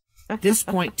pricks. At this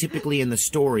point, typically in the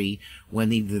story,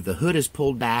 when either the hood is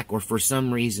pulled back or for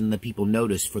some reason the people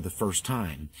notice for the first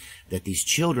time that these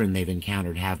children they've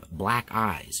encountered have black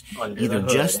eyes. Either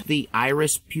just the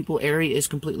iris pupil area is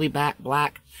completely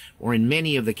black, or in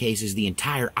many of the cases, the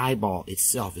entire eyeball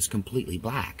itself is completely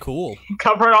black. Cool.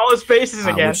 Covering all his faces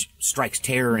again. Which strikes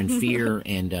terror and fear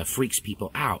and freaks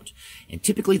people out. And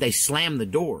typically they slam the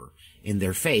door in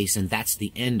their face, and that's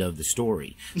the end of the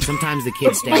story. Sometimes the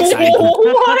kids stay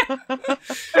outside.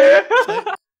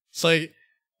 It's like,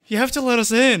 you have to let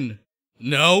us in.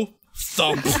 No.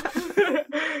 Thump.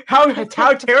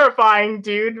 How terrifying,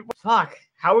 dude. Fuck.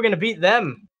 How are we gonna beat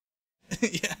them?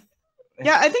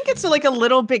 Yeah, I think it's like a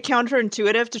little bit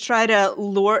counterintuitive to try to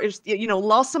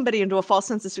lull somebody into a false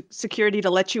sense of security to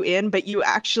let you in, but you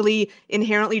actually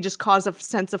inherently just cause a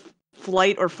sense of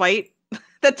flight or fight.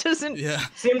 That doesn't. Yeah.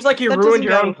 Seems like you ruined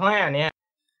your own plan. Yeah.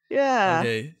 Yeah.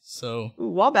 Okay, so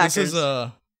wallbackers. This is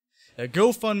a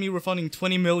GoFundMe refunding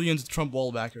 20 million to Trump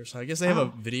wallbackers. I guess they have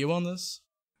a video on this.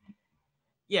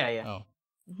 Yeah. Oh.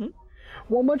 Mm-hmm.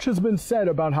 While much has been said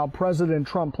about how President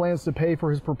Trump plans to pay for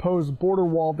his proposed border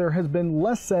wall, there has been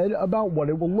less said about what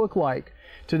it will look like.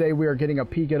 Today we are getting a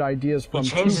peek at ideas from two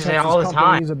Texas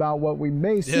companies about what we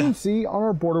may soon see on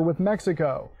our border with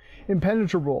Mexico.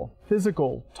 Impenetrable,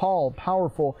 physical, tall,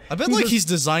 powerful. I bet like he's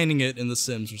designing it in The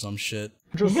Sims or some shit.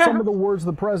 Just some of the words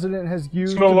the president has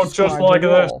used to describe the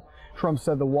wall. Trump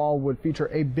said the wall would feature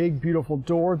a big, beautiful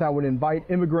door that would invite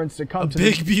immigrants to come to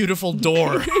the... big, beautiful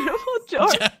door. Beautiful door.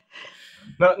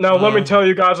 Now let me tell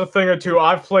you guys a thing or two.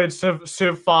 I've played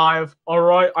Civ 5,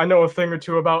 alright? I know a thing or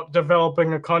two about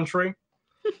developing a country.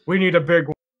 We need a big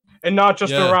one. And not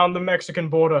just around the Mexican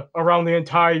border, around the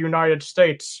entire United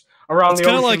States. Around the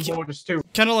ocean borders, too.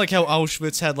 Kind of like how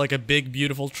Auschwitz had, like, a big,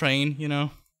 beautiful train, you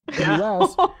know?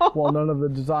 U.S. While none of the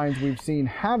designs we've seen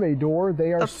have a door,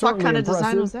 they are certainly impressive.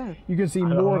 Design was that? You can see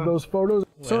more of those photos.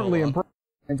 Certainly impressive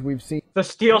we've seen. The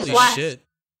steel slats. Shit.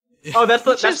 Oh, that's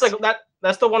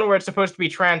the one where it's supposed to be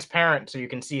transparent, so you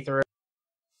can see through.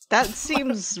 That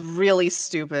seems really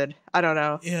stupid. I don't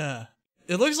know. Yeah.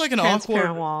 It looks like an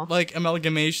transparent awkward, wall. like,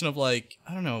 amalgamation of, like,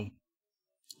 I don't know,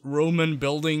 Roman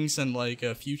buildings and, like,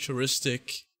 a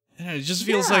futuristic... It just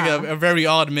feels like a very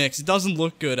odd mix. It doesn't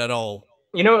look good at all.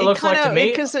 You know what it looks like to me?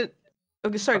 Because it...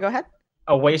 Okay, sorry, go ahead.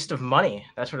 A waste of money.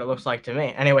 That's what it looks like to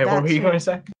me. Anyway, what were you going to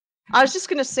say? I was just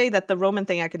going to say that the Roman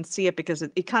thing, I can see it because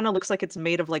it kind of looks like it's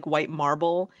made of, like, white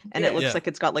marble, and it looks like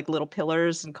it's got, like, little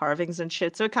pillars and carvings and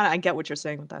shit. So it kind of, I get what you're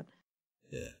saying with that.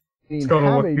 Yeah. It's going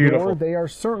to look beautiful. They are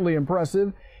certainly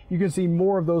impressive. You can see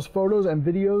more of those photos and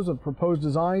videos of proposed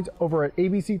designs over at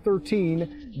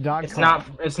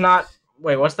abc13.com. It's not,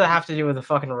 wait, what's that have to do with the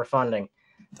fucking refunding?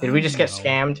 Did we just get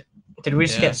scammed? Did we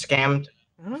just get scammed?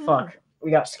 Fuck. We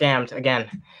got scammed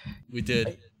again. We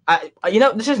did. You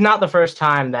know, this is not the first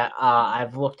time that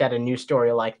I've looked at a news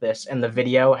story like this, and the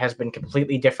video has been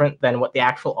completely different than what the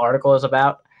actual article is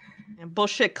about. And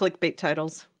bullshit clickbait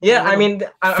titles. Yeah, I mean,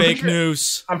 fake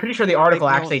news. I'm pretty sure the article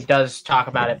actually does talk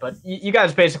about it, but you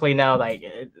guys basically know, like,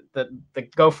 the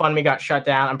GoFundMe got shut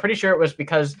down. I'm pretty sure it was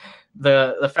because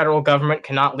the federal government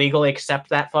cannot legally accept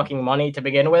that fucking money to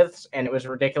begin with, and it was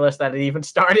ridiculous that it even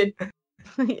started.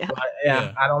 Yeah. But,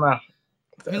 I don't know.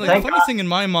 I mean, like, the funny thing in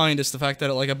my mind is the fact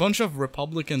that, like, a bunch of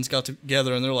Republicans got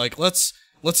together and they're like, let's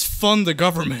fund the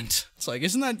government. It's like,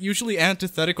 isn't that usually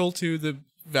antithetical to the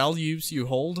values you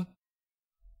hold?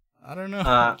 I don't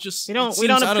know. Just we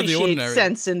don't appreciate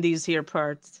sense in these here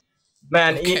parts.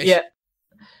 Man, yeah.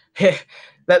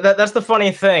 That's the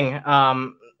funny thing.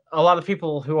 A lot of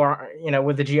people who are, you know,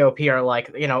 with the GOP are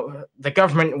like, you know, the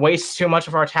government wastes too much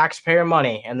of our taxpayer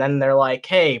money. And then they're like,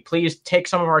 hey, please take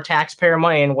some of our taxpayer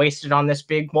money and waste it on this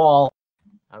big wall.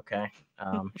 Okay.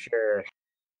 Sure.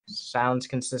 Sounds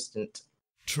consistent.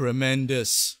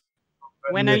 Tremendous.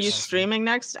 When are you streaming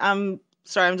next?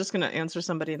 Sorry, I'm just going to answer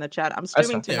somebody in the chat. I'm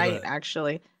streaming tonight,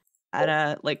 actually,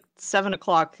 at like 7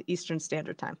 o'clock Eastern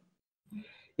Standard Time.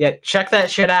 Yeah, check that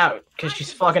shit out, because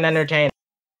she's fucking entertaining.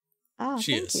 Oh,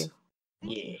 she thank is.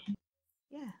 You.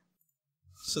 Yeah.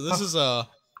 So this is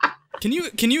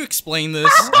can you explain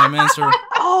this? I'm answer.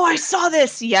 Oh, I saw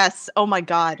this. Yes. Oh my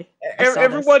god.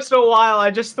 Every once in a while, I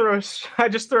just throw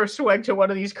a swag to one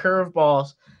of these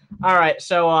curveballs. All right.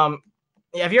 So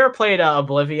have you ever played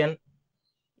Oblivion?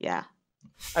 Yeah.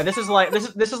 This is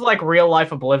like real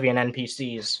life Oblivion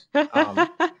NPCs.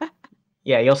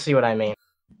 Yeah, you'll see what I mean.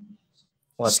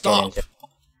 Let's Stop.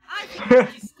 I think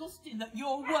it's disgusting that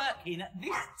you're working at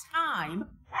this time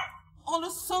on a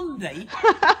Sunday.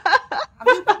 Have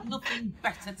you got nothing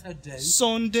better to do?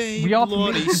 Sunday, we are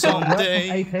bloody Sunday.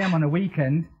 8 AM on a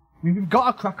weekend. We've got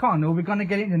to crack on, or we're gonna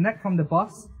get it in the neck from the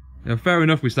boss. Yeah, fair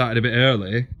enough. We started a bit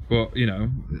early, but you know,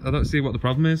 I don't see what the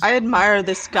problem is. I admire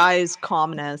this guy's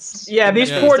calmness. Yeah, these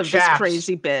poor chaps. This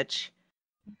crazy bitch.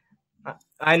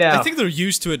 I know. I think they're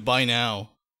used to it by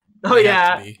now. Oh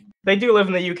yeah. They do live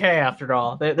in the UK after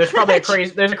all. There's probably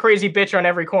there's a crazy bitch on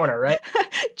every corner, right?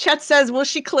 Chet says, will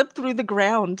she clip through the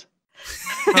ground?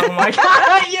 Oh my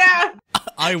god, yeah!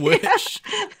 I wish.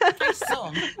 My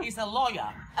son is a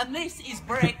lawyer, and this is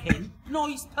breaking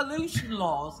noise pollution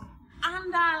laws.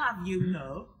 And I'll have you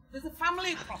know, there's a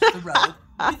family across the road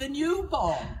with a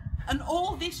newborn, and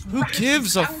all this. Who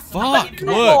gives a fuck?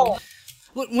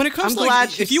 Look, when it comes to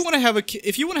like, if you want to have a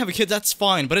kid, that's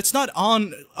fine, but it's not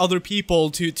on other people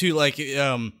to like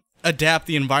adapt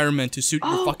the environment to suit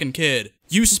your fucking kid.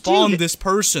 You spawned this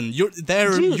person.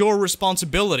 They're your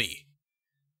responsibility.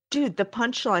 Dude, the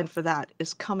punchline for that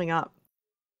is coming up.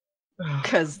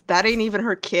 Because that ain't even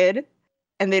her kid,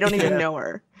 and they don't even know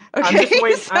her. Okay?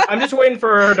 I'm just waiting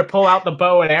for her to pull out the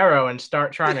bow and arrow and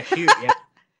start trying to shoot. Yeah.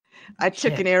 I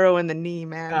took an arrow in the knee,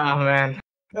 man. Oh, man.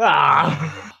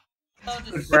 Ah.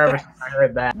 Forever I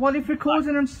heard that. Well, if we're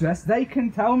causing them stress, they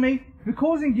can tell me. If we're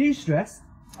causing you stress,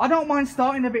 I don't mind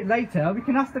starting a bit later. We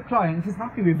can ask the client if he's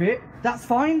happy with it. That's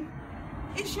fine.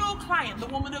 Is your client the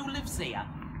woman who lives here?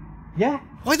 Yeah.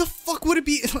 Why the fuck would it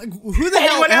be? Like, who the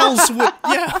hell else would?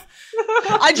 Yeah.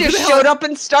 I just showed up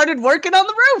and started working on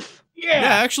the roof. Yeah,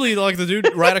 actually, like, the dude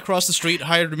right across the street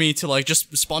hired me to, like,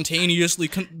 just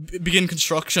spontaneously begin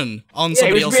construction on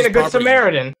somebody else's property. He was being a good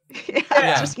Samaritan.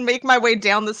 Yeah, just make my way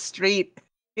down the street.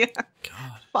 Yeah.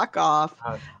 God. Fuck off.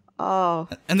 Oh.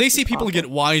 And they see people get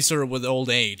wiser with old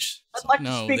age. I'd like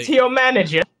to speak to your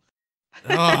manager.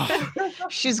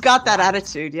 She's got that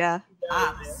attitude, yeah.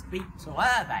 I'll speak to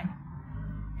her then.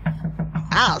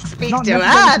 I'll speak to her then.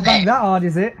 Not that hard,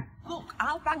 is it? Look,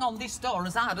 I'll bang on this door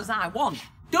as hard as I want.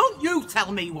 Don't you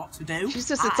tell me what to do.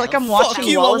 Jesus, it's like I'm watching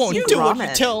you, Wallace I won't do what you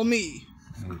tell me.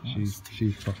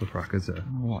 She's proper crackers there.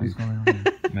 What is going on,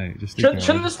 mate? Just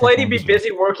shouldn't this lady be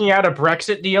busy working out a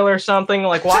Brexit deal or something?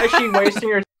 Like, why is she wasting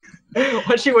her?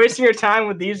 Why's she wasting her time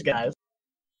with these guys?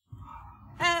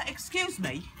 excuse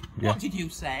me. Yeah. What did you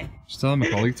say? Just tell my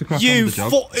colleague to crack on You with the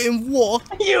job. fucking what?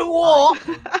 You what?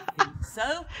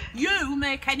 So, you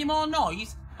make any more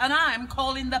noise, and I'm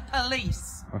calling the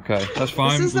police. Okay, that's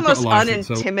fine. This is the We've got most a license,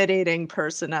 so- unintimidating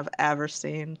person I've ever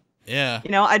seen. Yeah.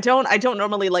 You know, I don't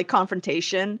normally like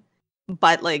confrontation,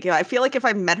 but like I feel like if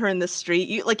I met her in the street,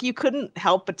 you couldn't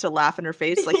help but to laugh in her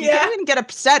face. Like you couldn't even get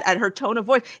upset at her tone of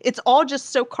voice. It's all just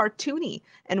so cartoony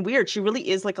and weird. She really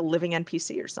is like a living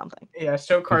NPC or something. Yeah,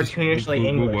 so cartoonishly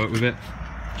English. We'll work with it.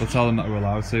 We'll tell them that we're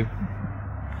allowed to.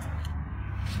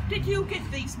 Did you give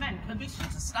these men permission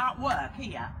to start work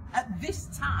here at this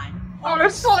time? On a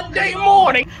Sunday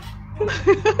morning! You're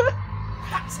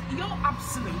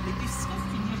absolutely disgusting.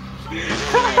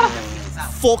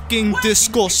 Fucking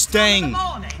disgusting.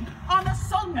 On a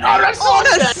Sunday. On a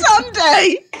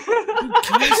Sunday.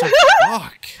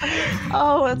 Fuck.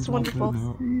 Oh, that's wonderful.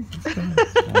 We'll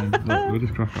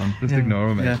just crack on. Just ignore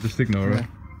her, mate. Yeah. Just ignore her.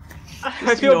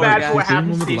 I feel bad for what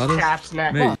happens to these chaps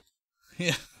next. Mate,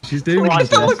 yeah. She's doing Oh,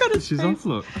 this. look at his She's off,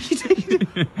 look.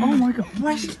 Oh my god.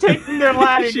 Why is she taking their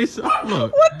ladder? She's off,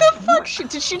 look. What the fuck?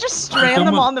 Did she just strand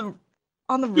them on the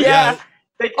roof? Yeah.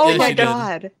 Oh Yeah, my she did.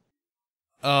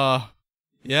 god.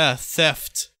 Yeah,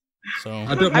 theft. So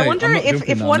I wonder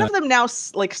if one of them now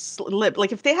slipped,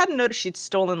 like if they hadn't noticed she'd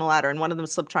stolen the ladder and one of them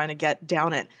slipped trying to get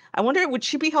down it. I wonder, would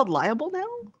she be held liable now?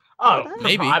 Oh,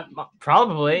 maybe.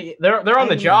 Probably. They're on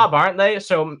the job, aren't they?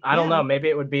 So I don't know. Maybe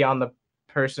it would be on the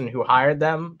person who hired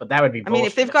them, but that would be bullshit. I mean,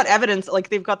 if they've got evidence, like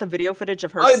they've got the video footage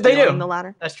of her they stealing do. the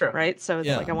ladder. That's true. Right? So it's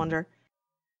like, I wonder.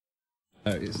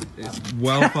 It's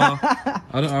well far. I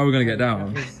don't know how we're gonna get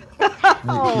down.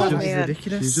 Oh, she's man.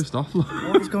 Ridiculous. She's just off. Look.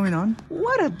 What is going on?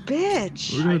 What a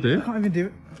bitch. What are we gonna do? I can't even do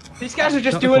it. These guys are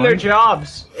just Shut the doing their phone.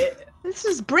 jobs. This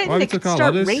is Why Britain. we It could took our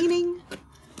start ladders? raining.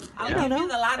 I'll give you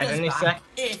the ladders Any back sec.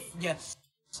 if you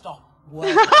stop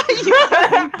working. You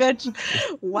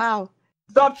bitch. Wow.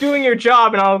 Stop doing your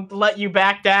job and I'll let you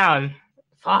back down.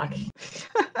 Fuck.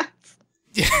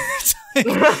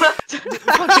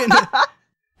 Fucking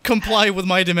comply with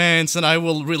my demands and I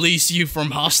will release you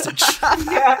from hostage.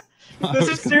 Yeah. This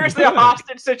is seriously a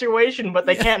hostage situation, but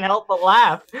they can't help but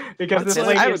laugh because this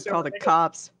lady I is would so call the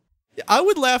cops. I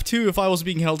would laugh too if I was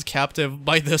being held captive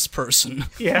by this person.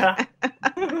 Yeah.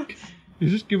 You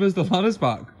just give us the ladders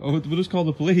back, or we'll just call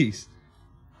the police.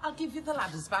 I'll give you the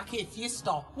ladders back if you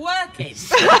stop working.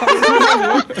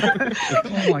 Oh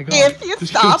my god. If you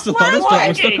stop The ladders back.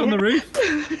 We're stuck working. on the roof.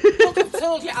 Look, I've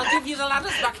told you, I'll give you the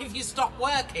ladders back if you stop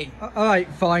working. Alright,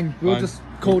 fine. We'll Fine. just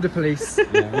call the police.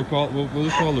 Yeah, we'll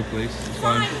just call the police. It's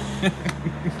fine.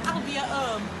 I'll be at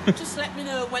home. Just let me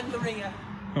know when they're here.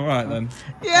 All right then.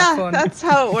 Yeah, fun. that's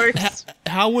how it works.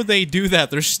 How would they do that?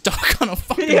 They're stuck on a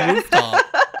fucking rooftop.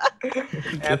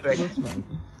 Epic.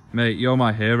 Mate, you're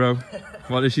my hero.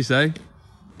 What did she say?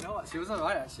 You know what? She was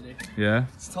alright actually. Yeah.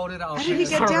 Just told her that I was How did he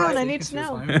get down? I need to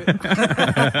know. I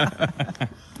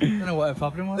don't know what her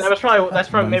problem was. That's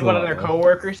probably maybe one of their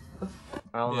coworkers.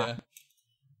 I don't know. Yeah.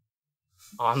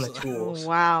 On the tools.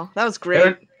 Wow, that was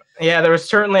great. There was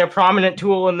certainly a prominent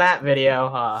tool in that video.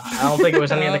 I don't think it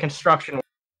was any of the construction.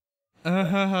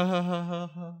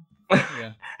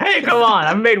 Yeah. Hey, come on!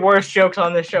 I've made worse jokes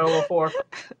on this show before.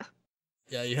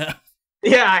 Yeah, yeah.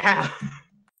 Yeah, I have.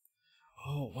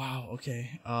 Oh wow,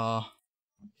 okay. Yeah,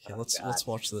 let's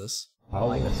watch this.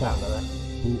 Our Father,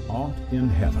 who art in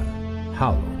heaven,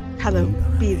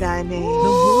 hallowed be thy name. The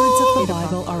words of the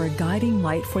Bible are a guiding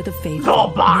light for the faithful.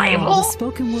 The Bible? Now, the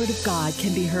spoken word of God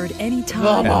can be heard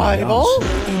anytime, The Bible?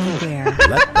 anywhere.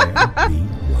 Let there be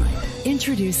light.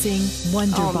 Introducing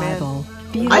Wonder Oh, man. Bible.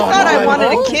 I thought I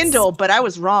wanted a Kindle, but I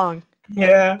was wrong.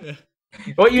 Yeah.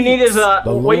 What you need is a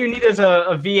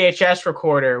VHS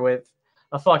recorder with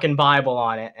a fucking Bible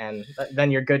on it, and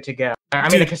then you're good to go. I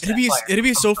mean, Dude, it'd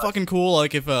be so fucking cool,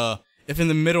 like if in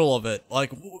the middle of it,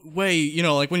 like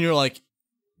like when you're like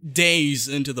days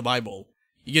into the Bible,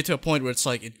 you get to a point where it's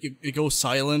like it goes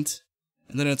silent,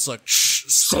 and then it's like shh,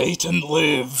 Satan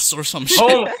lives or some shit.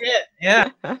 Oh shit! Yeah.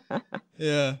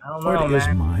 Yeah. I don't The know, Lord is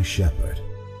man. my shepherd.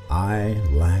 I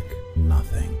lack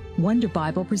nothing. Wonder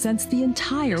Bible presents the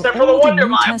entire Except for the Old and Wonder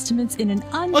New Bible. Testaments in an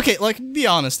Okay, like be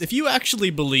honest. If you actually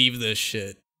believe this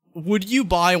shit, would you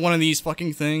buy one of these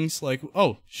fucking things? Like,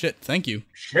 oh shit, thank you.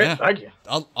 Shit, Yeah. thank you.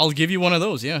 I'll give you one of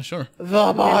those. Yeah, sure.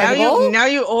 The Now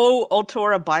you owe Old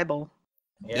Torah Bible.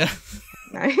 Yeah.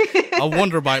 A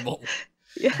Wonder Bible.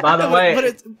 Yeah. By the way,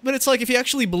 But it's like, if you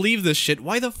actually believe this shit,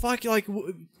 why the fuck, like,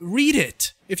 read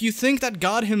it? If you think that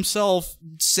God himself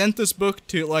sent this book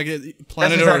to, like,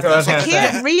 planet That's Earth... exactly what I was I gonna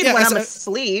can't say. read Yeah, when it's I'm a-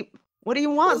 asleep. What do you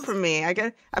want from me? I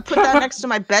put that next to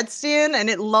my bedstand and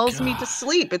it lulls me to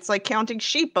sleep. It's like counting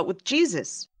sheep, but with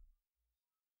Jesus.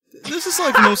 This is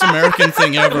like the most American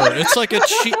thing ever. It's like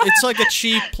a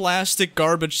cheap plastic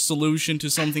garbage solution to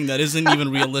something that isn't even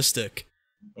realistic.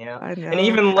 Yeah, an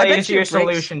even lazier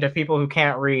solution to people who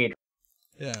can't read.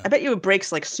 Yeah. I bet you it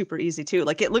breaks like super easy too.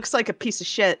 Like it looks like a piece of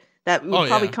shit that would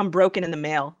probably come broken in the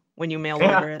mail when you mail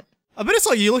order it. I bet it's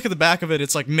like you look at the back of it,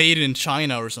 it's like made in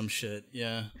China or some shit.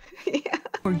 Yeah.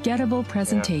 Forgettable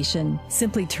presentation.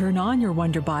 Simply turn on your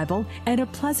Wonder Bible and a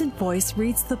pleasant voice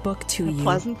reads the book to you.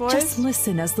 Pleasant voice? Just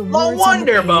listen as the words on the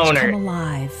page come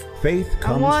alive. Faith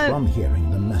comes from hearing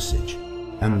the message.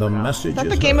 And the message is that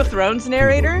the Game of Thrones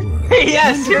narrator?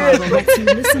 Yes, Wonder Bible lets you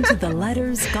listen to the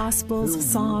letters, gospels,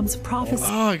 psalms, prophecies.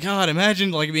 Oh god,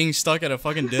 imagine like being stuck at a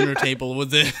fucking dinner table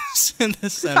with this in the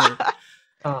center.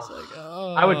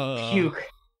 I would puke.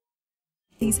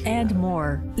 These and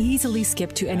more. Easily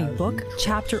skip to any book,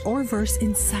 chapter, or verse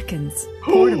in seconds.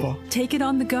 Portable. Take it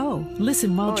on the go.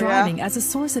 Listen while driving as a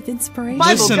source of inspiration.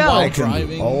 Listen while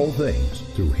driving. All things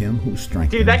through him who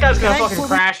strengthens. Dude, that guy's gonna fucking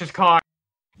crash his car.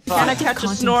 Can I catch a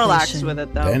Snorlax with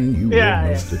it though? Then you will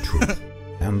know the truth,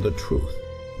 and the truth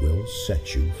will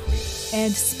set you free.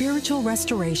 And spiritual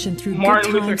restoration through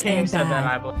Martin good Luther times King and said that,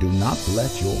 I bad. believe. Do not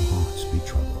let your hearts be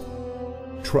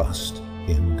troubled. Trust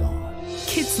in God.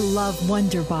 Kids love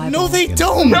Wonder Bible. No, they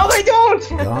don't. No, they don't.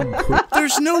 God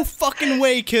There's no fucking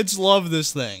way kids love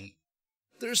this thing.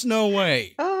 There's no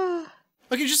way.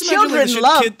 Okay, just imagine Children the shit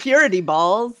love purity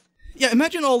balls. Yeah,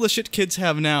 imagine all the shit kids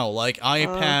have now, like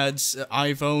iPads,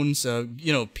 iPhones,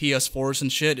 PS4s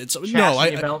and shit. It's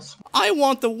I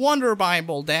want the Wonder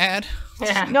Bible, Dad.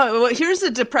 Yeah. No, well, here's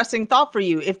a depressing thought for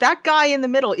you. If that guy in the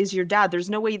middle is your dad, there's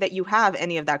no way that you have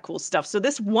any of that cool stuff. So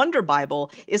this Wonder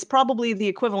Bible is probably the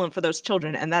equivalent for those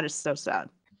children, and that is so sad.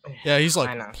 Yeah, he's like,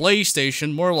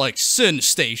 PlayStation, more like Sin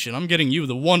Station. I'm getting you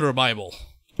the Wonder Bible.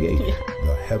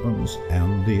 The heavens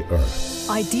and the earth.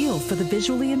 Ideal for the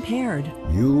visually impaired.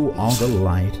 You are the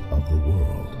light of the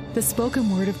world. The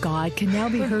spoken word of God can now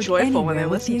be heard anywhere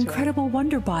with the incredible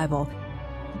Wonder Bible.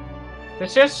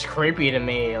 It's just creepy to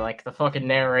me, like the fucking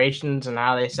narrations and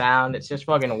how they sound. It's just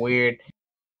fucking weird.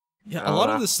 Yeah, a lot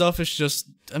of this stuff is just,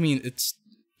 I mean, it's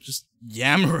just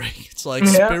yammering. It's like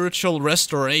spiritual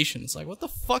restoration. It's like, what the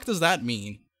fuck does that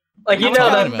mean? Like, you know,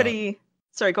 everybody.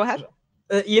 Sorry, go ahead.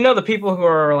 You know the people who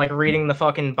are like reading the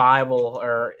fucking Bible,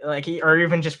 or like, or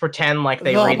even just pretend like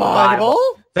they read the Bible.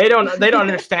 They don't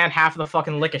understand half of the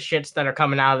fucking lick of shits that are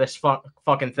coming out of this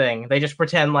fucking thing. They just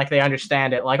pretend like they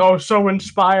understand it, like, oh, so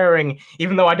inspiring,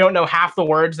 even though I don't know half the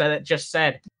words that it just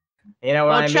said. You know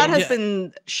what I mean? Chad has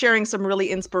been sharing some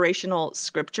really inspirational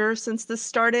scripture since this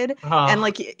started, and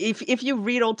like if you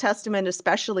read Old Testament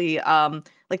especially,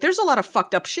 like there's a lot of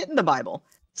fucking up shit in the Bible.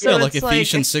 So yeah, like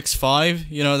Ephesians 6:5.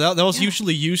 You know, that was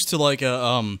usually used to like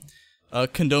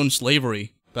condone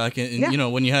slavery back in you know,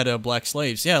 when you had black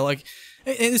slaves. Yeah, like,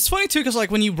 and it's funny too, because like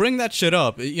when you bring that shit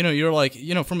up, you know, you're like,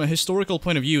 you know, from a historical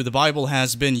point of view, the Bible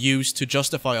has been used to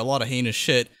justify a lot of heinous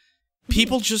shit.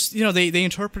 People just, you know, they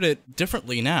interpret it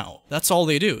differently now. That's all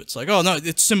they do. It's like, oh no,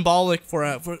 it's symbolic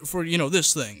for you know,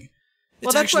 this thing.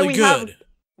 It's actually good.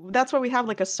 That's why we have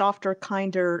like a softer,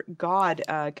 kinder God,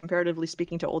 comparatively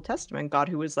speaking to Old Testament God,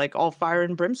 who was like all fire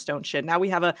and brimstone shit. Now we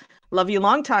have a love you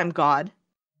long time God,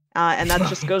 and that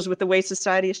just goes with the way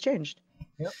society has changed.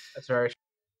 Yep, that's very true.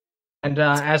 And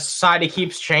as society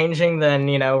keeps changing, then,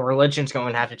 you know, religion's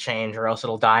going to have to change, or else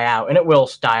it'll die out, and it will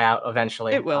die out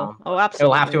eventually. It will. Oh, absolutely.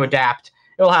 It'll have to adapt.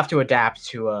 It'll have to adapt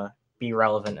to be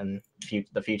relevant in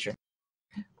the future.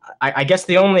 I guess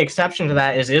the only exception to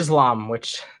that is Islam,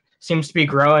 which seems to be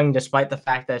growing despite the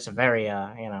fact that it's a very,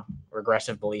 you know,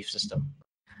 regressive belief system.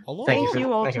 Hello. Thank you,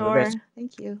 Altor.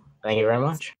 Thank you. Thank you very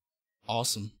much.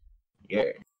 Awesome. Yeah.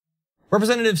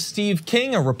 Representative Steve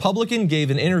King, a Republican, gave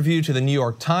an interview to the New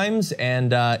York Times,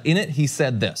 and in it he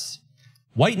said this: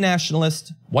 "White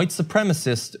nationalist, white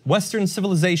supremacist, Western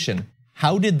civilization.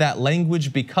 How did that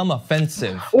language become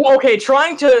offensive?" Okay,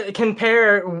 trying to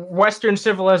compare Western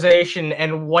civilization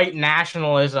and white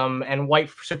nationalism and white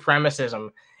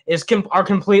supremacism are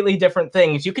completely different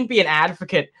things. You can be an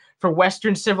advocate for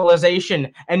Western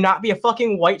civilization and not be a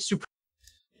fucking white supremacist.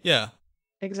 Yeah.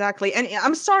 Exactly. And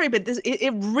I'm sorry, but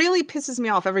it really pisses me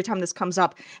off every time this comes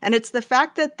up. And it's the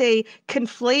fact that they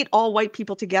conflate all white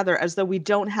people together as though we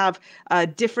don't have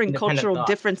different cultural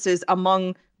differences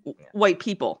among white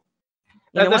people.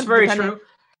 That's very true.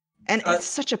 And it's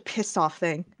such a piss off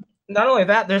thing. Not only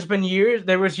that,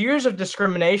 there was years of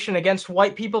discrimination against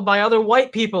white people by other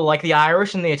white people, like the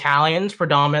Irish and the Italians,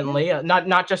 predominantly.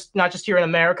 Not just here in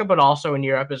America, but also in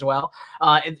Europe as well.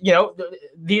 You know,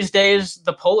 these days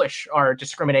the Polish are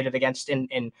discriminated against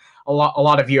in a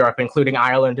lot of Europe, including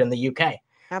Ireland and the UK.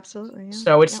 Absolutely. Yeah.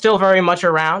 So it's still very much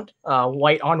around,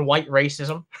 white on white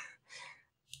racism,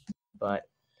 but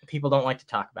people don't like to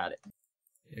talk about it.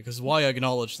 Yeah, because why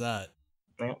acknowledge that?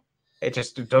 Yeah. It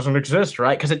just doesn't exist,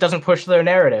 right? Because it doesn't push their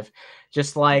narrative.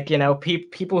 Just like, you know,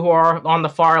 people who are on the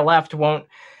far left won't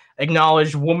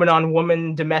acknowledge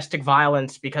woman-on-woman domestic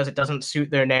violence because it doesn't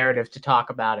suit their narrative to talk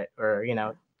about it, or, you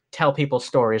know, tell people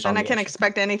stories. And I can't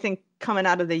expect anything coming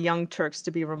out of the Young Turks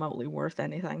to be remotely worth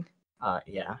anything.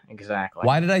 Yeah, exactly.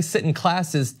 Why did I sit in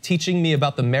classes teaching me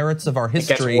about the merits of our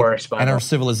history and our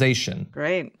civilization?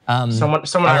 Great. Someone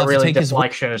I really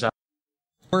dislike shows up.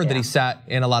 That he sat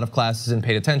in a lot of classes and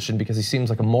paid attention because he seems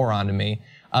like a moron to me.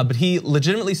 But he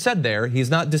legitimately said there, he's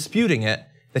not disputing it,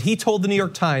 that he told the New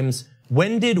York Times,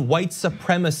 when did white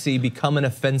supremacy become an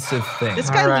offensive thing? This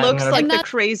guy looks like the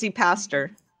crazy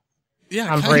pastor.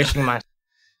 Yeah, I'm bracing myself.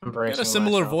 He got a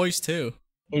similar voice too.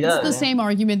 He does. It's the same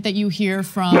argument that you hear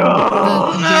from the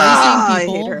very same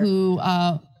people who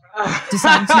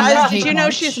decide to hate Did you know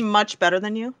march. she's much better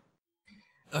than you?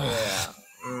 Yeah.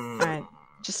 Right.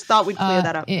 Just thought we'd clear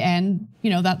that up. And,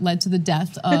 you know, that led to the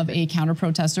death of a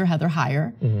counter-protester, Heather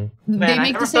Heyer. Man, They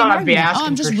make the same argument.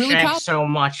 I'm just really Shank proud. so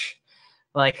much.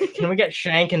 Like, can we get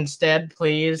Shank instead,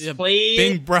 please? Yeah,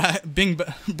 please?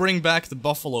 Bring back the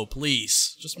buffalo,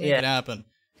 please. Just make it happen.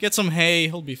 Get some hay,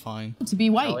 he'll be fine. To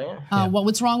be white.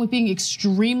 What's wrong with being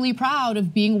extremely proud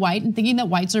of being white and thinking that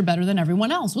whites are better than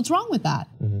everyone else? What's wrong with that?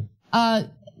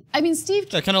 I mean, Steve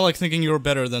Yeah, kind of like thinking you're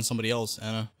better than somebody else,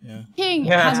 Anna. Yeah. King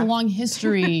has a long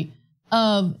history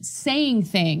of saying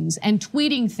things and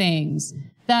tweeting things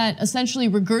that essentially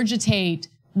regurgitate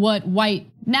what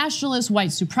white nationalists,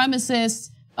 white supremacists,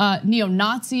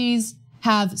 neo-Nazis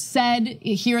have said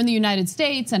here in the United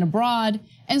States and abroad.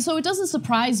 And so it doesn't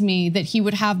surprise me that he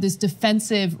would have this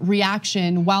defensive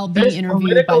reaction while being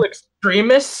interviewed by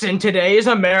extremists in today's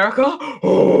America.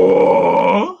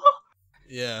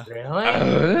 Yeah. Really?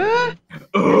 And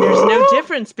there's no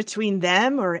difference between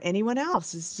them or anyone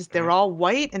else. It's just they're all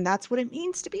white, and that's what it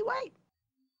means to be white.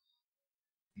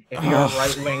 If you're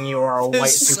right wing, you are a white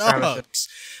supremacist. Sucks.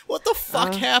 What the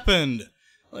fuck happened?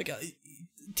 Like,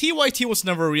 TYT was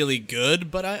never really good,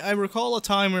 but I recall a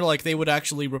time where like they would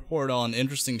actually report on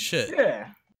interesting shit. Yeah.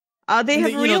 They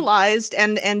have realized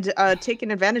and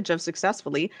taken advantage of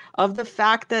successfully of the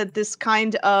fact that this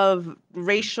kind of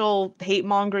racial hate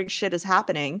mongering shit is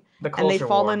happening. And they've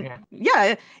fallen,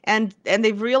 and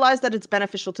they've realized that it's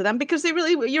beneficial to them because they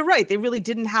really, you're right, they really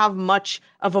didn't have much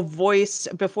of a voice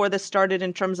before this started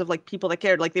in terms of like people that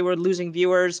cared. Like they were losing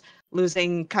viewers,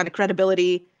 losing kind of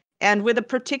credibility, and with a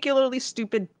particularly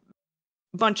stupid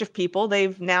bunch of people,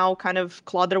 they've now kind of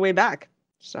clawed their way back.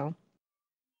 So.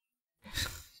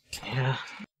 Yeah.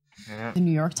 The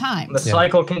New York Times. The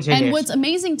cycle continues. And what's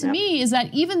amazing to me is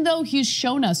that even though he's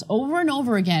shown us over and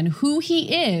over again who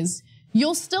he is,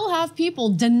 you'll still have people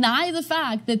deny the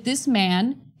fact that this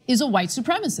man is a white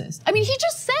supremacist. I mean, he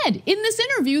just said in this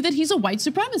interview that he's a white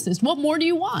supremacist. What more do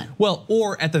you want? Well,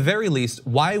 or at the very least,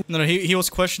 why? No, he was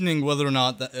questioning whether or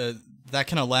not that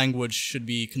kind of language should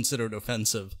be considered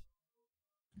offensive.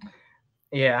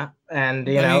 Yeah, and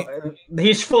you know,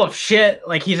 he's full of shit.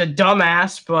 Like he's a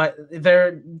dumbass, but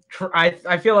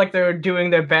I feel like they're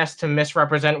doing their best to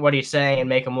misrepresent what he's saying and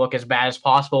make him look as bad as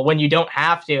possible. When you don't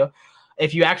have to,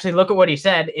 if you actually look at what he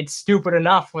said, it's stupid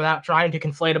enough without trying to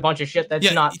conflate a bunch of shit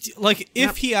that's not. Like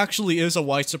if he actually is a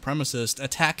white supremacist,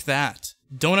 attack that.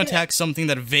 Don't attack something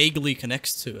that vaguely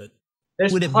connects to it.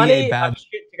 There's plenty of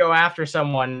shit to go after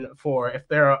someone for if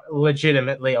they're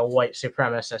legitimately a white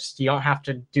supremacist. You don't have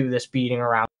to do this beating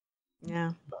around.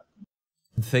 Yeah.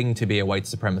 Thing to be a white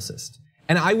supremacist.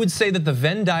 And I would say that the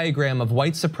Venn diagram of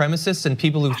white supremacists and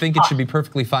people who think it should be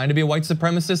perfectly fine to be a white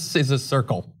supremacist is a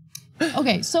circle.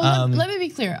 Okay, so let me be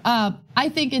clear. I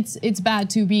think it's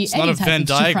bad to be any not a type Venn of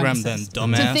diagram supremacist. then,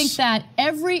 dumbass. To think that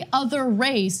every other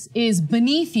race is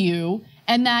beneath you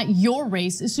and that your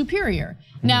race is superior.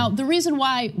 Now, the reason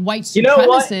why white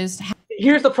supremacists...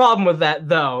 Here's the problem with that,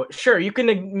 though. Sure,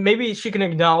 maybe she can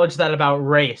acknowledge that about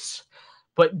race,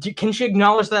 but can she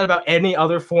acknowledge that about any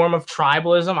other form of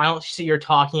tribalism? I don't see her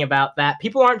talking about that.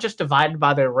 People aren't just divided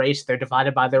by their race, they're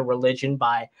divided by their religion,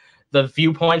 by the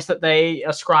viewpoints that they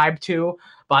ascribe to,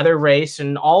 by their race,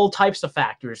 and all types of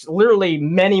factors. Literally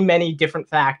many, many different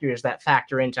factors that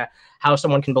factor into how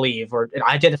someone can believe or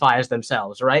identify as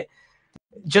themselves, right?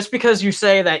 Just because you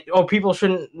say that, oh, people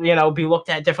shouldn't, be looked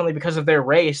at differently because of their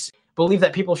race, believe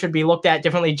that people should be looked at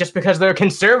differently just because they're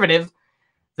conservative,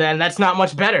 then that's not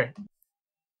much better,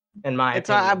 in my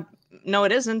opinion. No,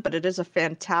 it isn't, but it is a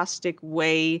fantastic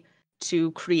way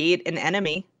to create an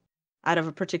enemy out of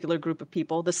a particular group of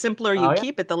people. The simpler you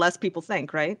keep it, the less people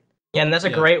think, right? Yeah, and that's a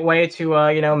great way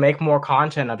to, make more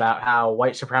content about how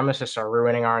white supremacists are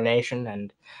ruining our nation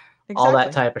and all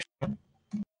that type of shit.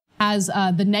 As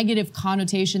the negative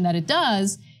connotation that it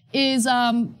does is,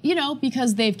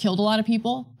 because they've killed a lot of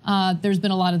people. There's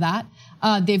been a lot of that.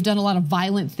 They've done a lot of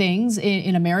violent things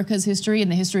in America's history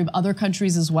and the history of other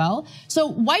countries as well. So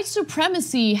white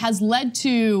supremacy has led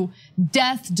to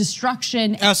death,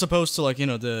 destruction. As opposed to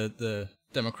the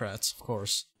Democrats, of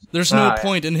course. There's no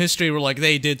point in history where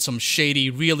they did some shady,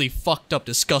 really fucked up,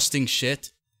 disgusting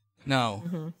shit.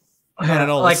 No. Not at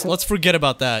all. Let's forget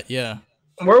about that, yeah.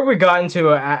 Where have we gotten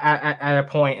to at a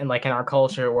point in our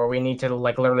culture where we need to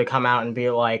literally come out and be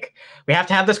like, we have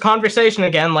to have this conversation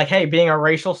again, hey, being a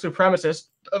racial supremacist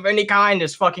of any kind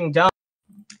is fucking dumb.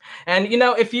 And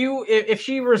if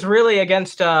she was really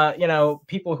against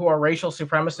people who are racial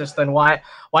supremacists, then why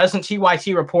doesn't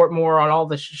TYT report more on all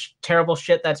the terrible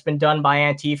shit that's been done by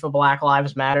Antifa, Black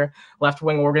Lives Matter,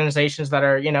 left-wing organizations that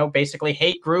are basically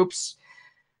hate groups?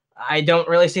 I don't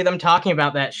really see them talking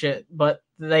about that shit, but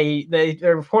they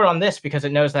report on this because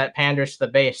it knows that panders to the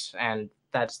base, and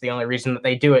that's the only reason that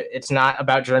they do it. It's not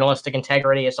about journalistic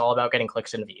integrity. It's all about getting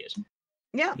clicks and views.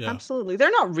 Yeah, absolutely.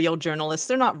 They're not real journalists.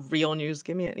 They're not real news.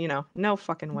 Give me no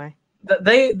fucking way.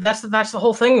 That's the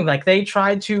whole thing. They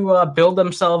tried to build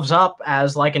themselves up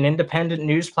as an independent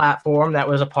news platform that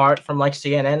was apart from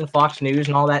CNN, Fox News,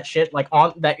 and all that shit.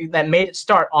 That made it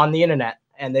start on the internet.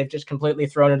 And they've just completely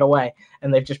thrown it away,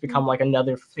 and they've just become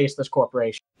another faceless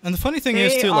corporation. And the funny thing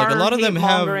is too, a lot of them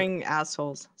have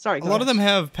assholes. Sorry, a lot of them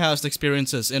have past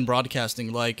experiences in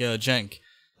broadcasting, like Cenk.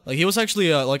 He was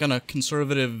actually on a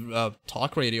conservative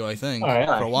talk radio, I think,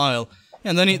 for a while,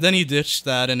 and then he ditched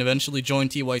that and eventually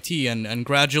joined TYT, and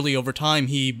gradually over time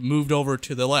he moved over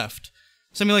to the left.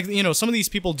 So some of these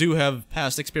people do have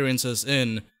past experiences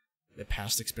in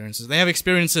They have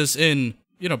experiences in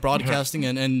broadcasting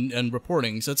and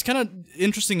reporting. So it's kind of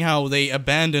interesting how they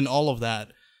abandon all of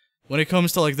that when it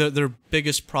comes to their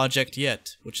biggest project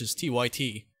yet, which is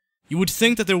TYT. You would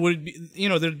think that there would be,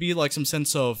 there'd be some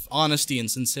sense of honesty and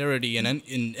sincerity in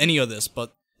any of this,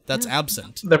 but that's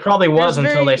absent. There probably was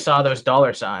until they saw those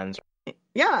dollar signs.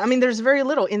 Yeah, there's very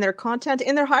little in their content,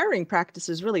 in their hiring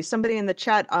practices, really. Somebody in the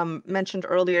chat mentioned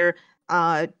earlier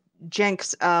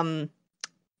Cenk's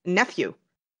nephew,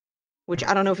 which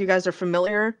I don't know if you guys are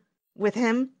familiar with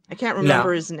him. I can't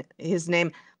remember his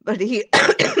name, but he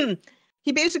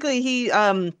basically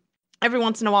every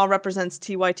once in a while represents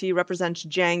TYT, represents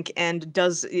Cenk, and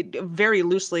does very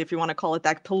loosely, if you want to call it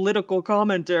that, political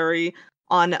commentary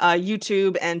on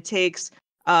YouTube, and takes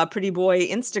pretty boy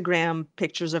Instagram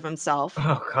pictures of himself.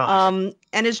 Oh gosh.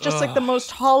 And is just the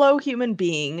most hollow human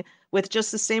being with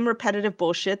just the same repetitive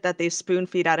bullshit that they spoon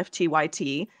feed out of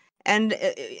TYT. And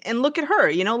look at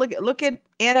her, look at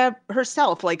Anna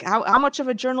herself. How much of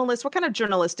a journalist, what kind of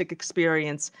journalistic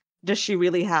experience does she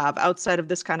really have outside of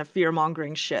this kind of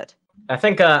fear-mongering shit? I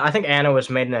think Anna was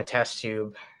made in a test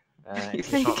tube.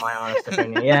 It's not my honest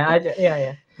opinion.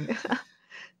 Yeah.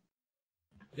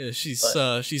 Yeah,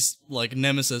 she's like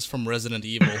Nemesis from Resident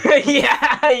Evil.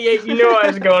 yeah, you know what I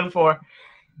was going for.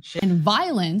 And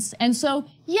violence, and so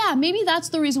maybe that's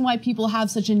the reason why people have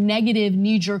such a negative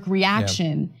knee-jerk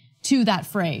reaction to that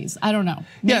phrase. I don't know.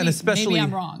 Maybe, and especially, maybe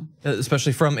I'm wrong.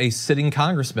 Especially from a sitting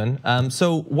congressman.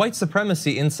 So white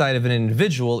supremacy inside of an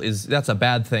individual that's a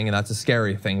bad thing and that's a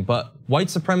scary thing. But white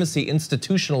supremacy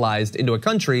institutionalized into a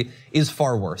country is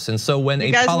far worse. And so when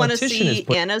a politician is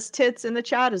put— Anna's tits in the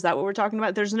chat? Is that what we're talking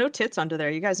about? There's no tits under there.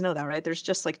 You guys know that, right? There's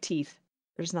just teeth.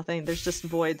 There's nothing. There's just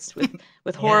voids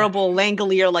with horrible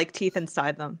Langolier-like teeth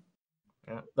inside them.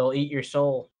 Yeah, they'll eat your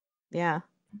soul. Yeah.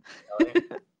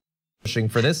 Pushing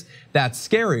for this, that's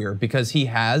scarier because he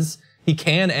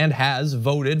can and has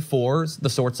voted for the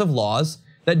sorts of laws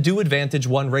that do advantage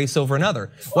one race over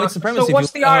another. White supremacy. So what's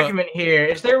the argument here?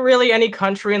 Is there really any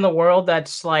country in the world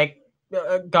that's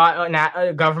got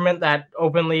a government that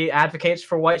openly advocates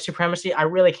for white supremacy? I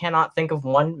really cannot think of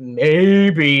one.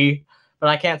 Maybe, but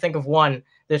I can't think of one.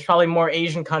 There's probably more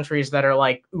Asian countries that are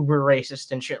uber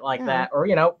racist and shit like that, or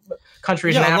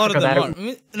countries in Africa that are.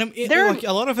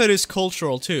 A lot of it is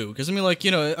cultural too, because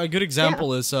a good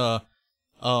example is how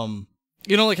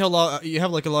you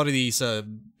have a lot of these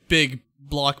big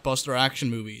blockbuster action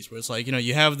movies where it's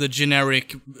you have the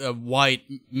generic white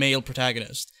male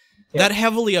protagonist. Yeah. That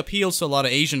heavily appeals to a lot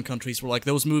of Asian countries where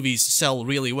those movies sell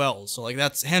really well. So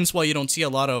that's hence why you don't see a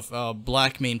lot of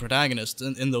black main protagonists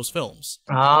in those films.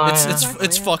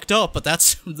 It's fucked up, but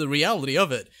that's the reality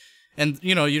of it. And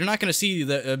you're not going to see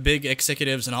the big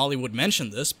executives in Hollywood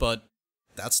mention this, but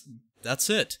that's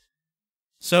it.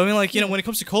 So when it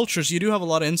comes to cultures, you do have a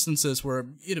lot of instances where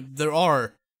there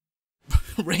are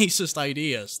racist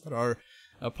ideas that are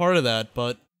a part of that,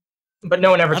 but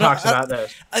no one ever talks about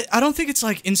this. I don't think it's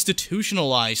like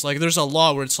institutionalized. Like there's a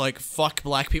law where it's like fuck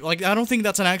black people. Like I don't think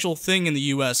that's an actual thing in the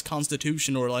U.S.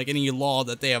 Constitution or like any law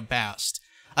that they have passed.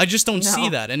 I just don't see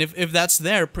that. And if that's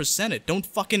there, present it. Don't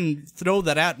fucking throw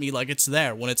that at me like it's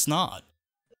there when it's not.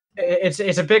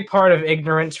 It's a big part of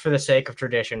ignorance for the sake of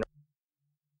tradition.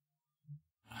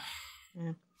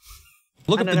 Yeah.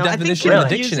 Look at the definition in the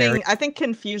dictionary. I think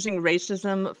confusing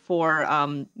racism for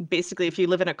basically if you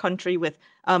live in a country with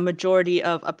a majority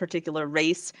of a particular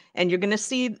race, and you're going to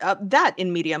see that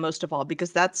in media most of all,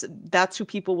 because that's who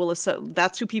people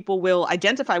will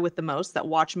identify with the most, that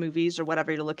watch movies or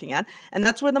whatever you're looking at, and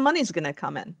that's where the money's going to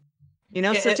come in. You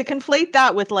know, so to conflate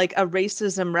that with like a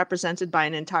racism represented by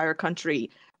an entire country,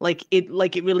 like it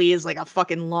really is like a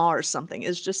fucking law or something,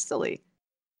 is just silly.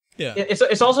 Yeah,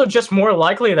 it's also just more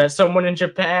likely that someone in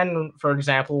Japan, for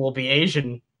example, will be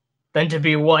Asian than to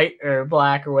be white or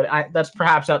black or what. That's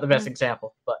perhaps not the best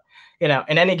example, but you know,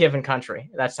 in any given country,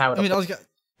 that's how it. I mean,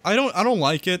 I don't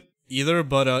like it either,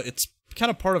 but it's kind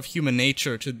of part of human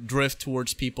nature to drift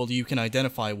towards people that you can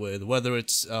identify with, whether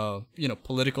it's you know,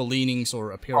 political leanings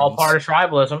or appearance. All part of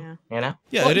tribalism, you know.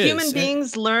 Yeah, well, it is. Human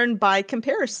beings learn by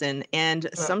comparison, and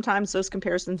sometimes those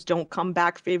comparisons don't come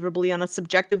back favorably on a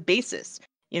subjective basis.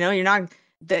 You know, you're not.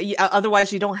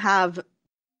 Otherwise, you don't have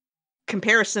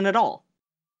comparison at all.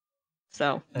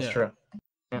 So that's true.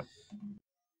 Yeah.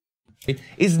 It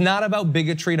is not about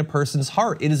bigotry in a person's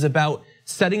heart. It is about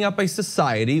setting up a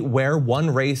society where one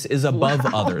race is above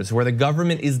others, where the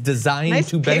government is designed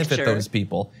to benefit those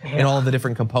people in all the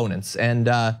different components. And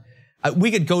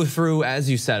we could go through, as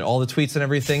you said, all the tweets and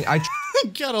everything.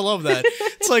 Gotta love that.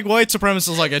 It's like white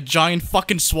supremacists, like a giant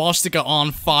fucking swastika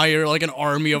on fire, like an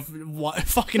army of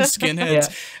fucking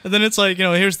skinheads. And then it's like, you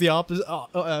know, here's the opposite,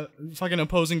 fucking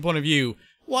opposing point of view.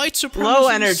 White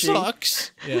supremacy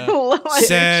sucks. Yeah.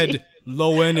 Said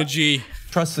low energy.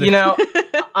 Trust it. You know,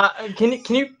 can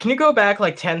you go back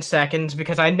like 10 seconds,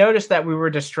 because I noticed that we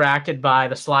were distracted by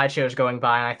the slideshows going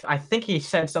by, and I think he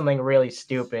said something really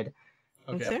stupid.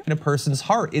 Okay. In a person's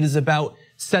heart, it is about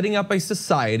setting up a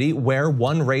society where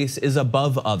one race is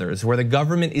above others, where the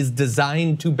government is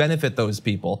designed to benefit those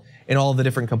people in all the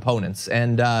different components.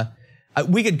 And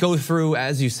we could go through,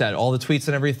 as you said, all the tweets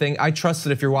and everything. I trust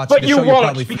that if you're watching the show, you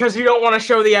won't, because you don't want to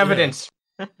show the evidence.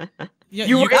 Yeah,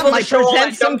 you were able to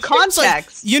present some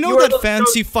context. Like, you know that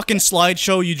fancy fucking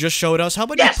slideshow you just showed us? How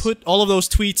about you put all of those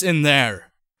tweets in there?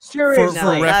 Seriously,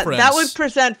 for reference. That would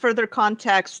present further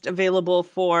context available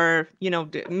for, you know,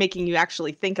 making you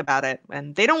actually think about it.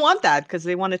 And they don't want that because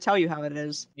they want to tell you how it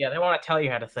is. Yeah, they want to tell you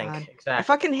how to think.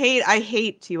 Exactly. I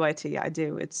hate TYT. I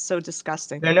do. It's so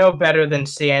disgusting. They're no better than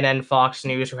CNN, Fox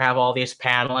News, who have all these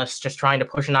panelists just trying to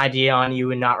push an idea on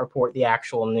you and not report the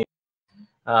actual news.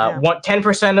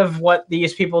 10% of what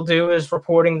these people do is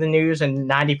reporting the news, and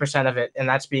 90% of it, and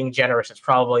that's being generous, it's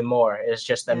probably more, is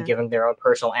just them giving their own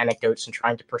personal anecdotes and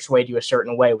trying to persuade you a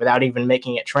certain way without even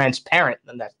making it transparent.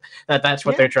 And that's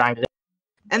what they're trying to do.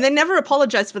 And they never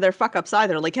apologize for their fuck ups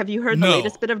either. Like, have you heard the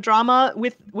latest bit of drama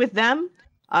with them?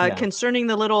 Concerning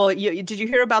the little, did you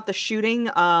hear about the shooting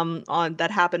that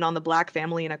happened on the black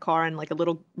family in a car, and like a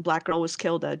little black girl was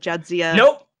killed? Jadzia.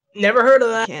 Nope, never heard of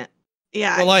that.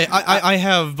 Yeah. Well, I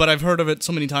have, but I've heard of it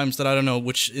so many times that I don't know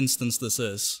which instance this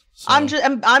is. So.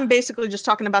 I'm basically just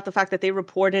talking about the fact that they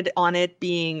reported on it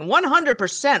being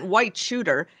 100% white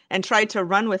shooter and tried to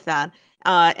run with that.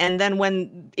 And then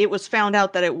when it was found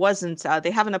out that it wasn't,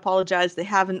 they haven't apologized. They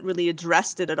haven't really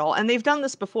addressed it at all. And they've done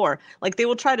this before. Like, they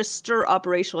will try to stir up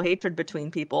racial hatred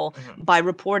between people by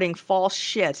reporting false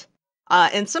shit.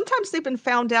 And sometimes they've been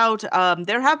found out.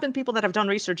 There have been people that have done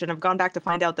research and have gone back to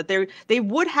find out that they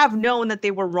would have known that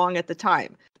they were wrong at the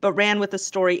time, but ran with the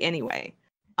story anyway.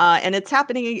 And it's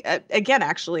happening again,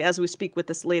 actually, as we speak, with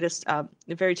this latest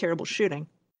very terrible shooting.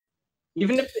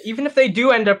 Even if they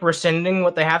do end up rescinding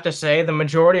what they have to say, the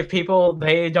majority of people,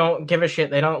 they don't give a shit.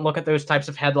 They don't look at those types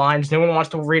of headlines. No one wants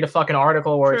to read a fucking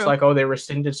article where it's like, oh, they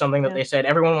rescinded something that they said.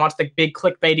 Everyone wants the big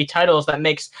clickbaity titles that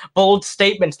makes bold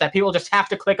statements that people just have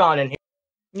to click on and hear.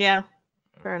 Yeah,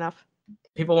 fair enough.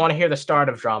 People want to hear the start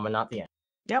of drama, not the end.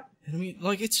 Yep. I mean,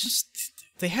 like, it's just,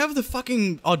 they have the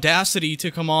fucking audacity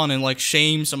to come on and, like,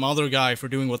 shame some other guy for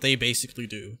doing what they basically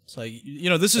do. It's like, you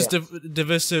know, this is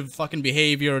divisive fucking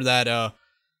behavior that,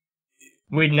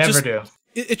 we'd never do.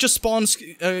 It just spawns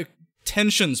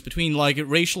tensions between, like,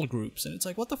 racial groups, and it's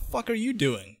like, what the fuck are you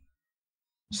doing?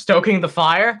 Stoking the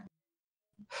fire?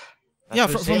 Yeah,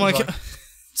 from like,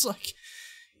 it's like,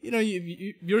 you know,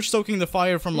 you're stoking the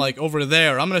fire from like over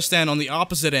there. I'm gonna stand on the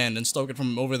opposite end and stoke it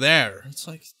from over there. It's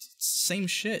like it's same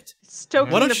shit.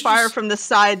 Stoking the fire from the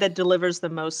side that delivers the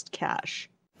most cash.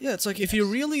 Yeah, it's like if you're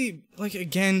really like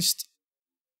against,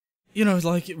 you know,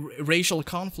 like racial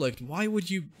conflict, why would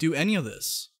you do any of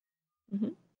this?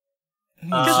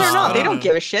 Because they're not. They don't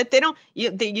give a shit. They don't.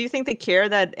 You think they care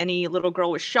that any little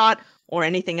girl was shot or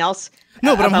anything else?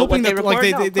 No, but I'm hoping that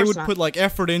like they would put like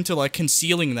effort into like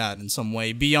concealing that in some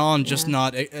way beyond just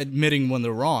not admitting when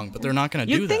they're wrong. But they're not going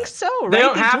to do that. You think so, right? They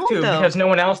don't have to because no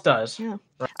one else does. Yeah.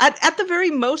 At the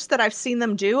very most that I've seen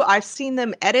them do, I've seen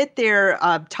them edit their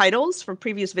titles from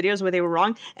previous videos where they were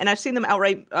wrong, and I've seen them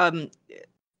outright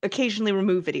occasionally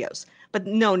remove videos. But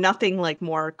no, nothing like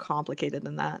more complicated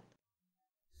than that.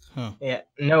 Huh. Yeah,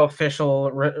 no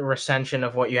official recension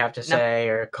of what you have to say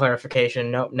or clarification.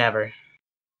 Nope, never.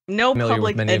 No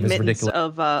public admittance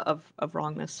of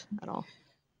wrongness at all.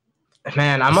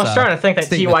 Man, I'm starting to think that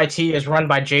TYT is run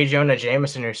by J. Jonah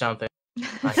Jameson or something.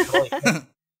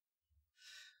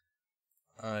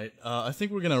 All right, I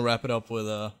think we're gonna wrap it up with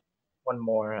one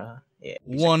more. Yeah,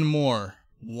 one more.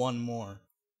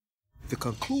 The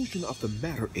conclusion of the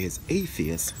matter is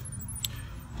atheists.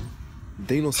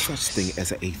 They know such thing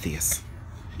as an atheist.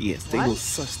 Yes, they know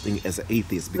such thing as an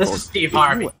atheist because this is Steve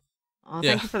Harvey. Oh,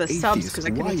 thank you for the subs because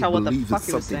I couldn't tell what the fuck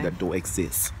he was saying. That don't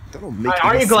exist. That don't make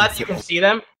Aren't you glad that you can see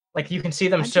them? Like you can see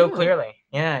them so clearly.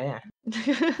 Yeah.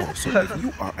 So if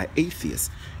you are an atheist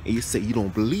and you say you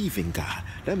don't believe in God,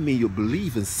 that means you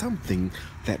believe in something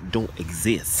that don't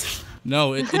exist.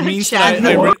 No, it means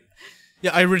that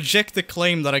I reject the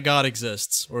claim that a God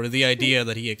exists or the idea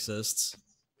that he exists.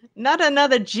 Not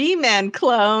another G-Man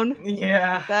clone.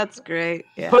 Yeah. That's great.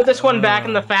 Yeah. Put this one back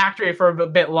in the factory for a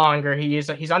bit longer. He's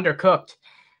undercooked.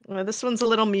 Well, this one's a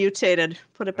little mutated.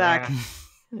 Put it back.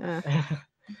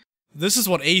 This is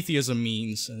what atheism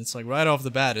means, and it's like right off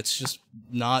the bat, it's just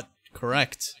not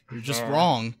correct. You're just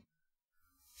wrong.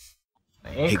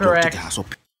 Incorrect. Hey, so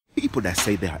people that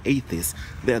say they are atheists,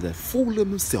 they're fooling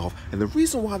themselves. And the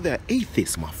reason why they're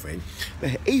atheists, my friend,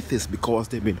 they're atheists because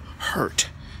they've been hurt.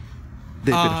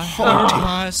 They've been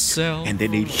haunted, and they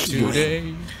need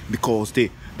healing because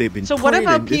they've been. So what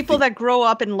about people that grow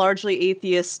up in largely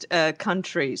atheist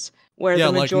countries where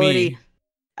the majority? Like me.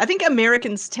 I think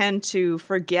Americans tend to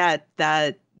forget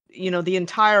that the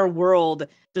entire world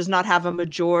does not have a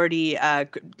majority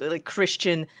like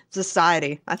Christian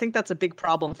society. I think that's a big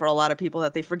problem for a lot of people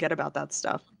that they forget about that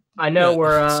stuff. I know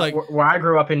where I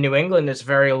grew up in New England is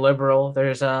very liberal.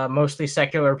 There's mostly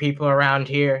secular people around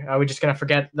here. Are we just gonna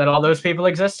forget that all those people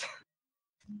exist?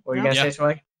 What are you gonna say,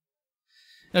 Swag?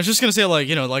 I was just gonna say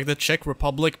like the Czech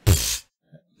Republic. Pfft,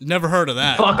 never heard of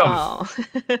that. Fuck them. Oh.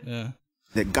 Yeah.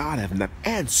 That God have not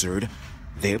answered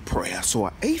their prayer. So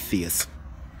an atheist,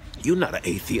 you're not an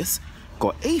atheist.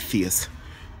 Because atheists,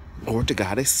 glory to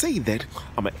God, they say that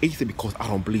I'm an atheist because I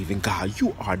don't believe in God.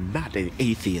 You are not an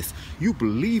atheist. You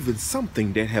believe in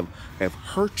something that have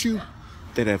hurt you,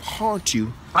 that have harmed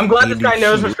you. I'm glad this guy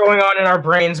knows what's going on in our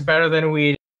brains better than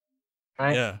we do.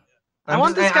 Right? Yeah. I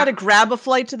want this guy to grab a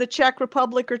flight to the Czech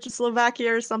Republic or to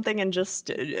Slovakia or something and just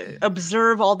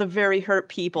observe all the very hurt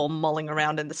people mulling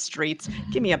around in the streets.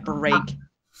 Give me a break.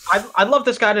 I'd love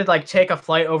this guy to like take a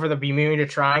flight over the Bermuda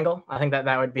Triangle. I think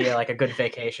that would be like a good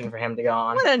vacation for him to go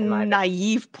on. What a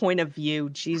naive point of view,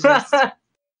 Jesus. I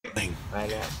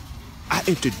know. I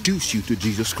introduce you to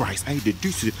Jesus Christ. I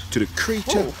introduce you to the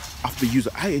creator of the user.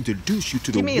 I introduce you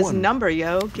to the one. Give me his number,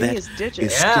 yo. Give me his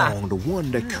digits. Is strong, the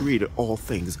one that created all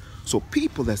things. So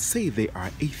people that say they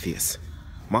are atheists,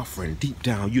 my friend, deep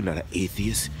down, you're not an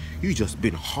atheist. You just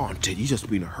been haunted. You just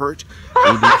been hurt.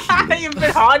 You've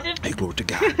been haunted? Hey, glory to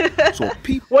God. So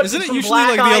people, isn't it usually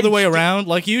like the other way around?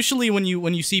 Like usually when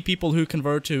you see people who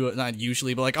convert to, not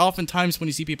usually, but like oftentimes when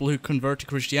you see people who convert to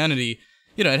Christianity,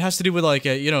 it has to do with like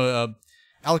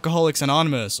Alcoholics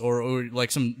Anonymous or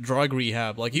like some drug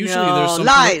rehab. Like usually there's some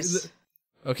lies.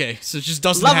 Okay, so it just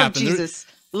doesn't happen.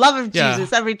 Love of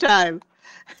Jesus every time.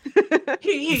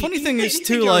 The funny thing is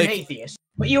too, like, an atheist,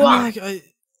 but you are.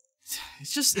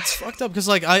 It's fucked up because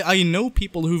like I know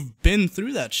people who've been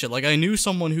through that shit. Like I knew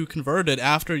someone who converted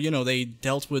after they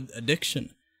dealt with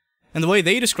addiction, and the way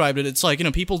they described it, it's like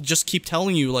people just keep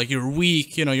telling you like you're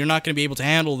weak, you're not going to be able to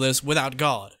handle this without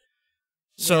God.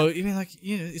 So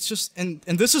it's just and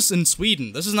this is in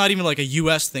Sweden. This is not even like a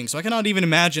U.S. thing. So I cannot even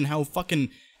imagine how fucking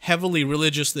heavily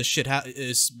religious this shit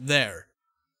is there.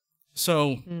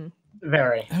 So.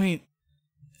 Very. I mean,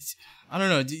 I don't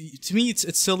know. To me,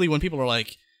 it's silly when people are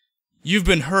like, "You've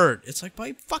been hurt." It's like,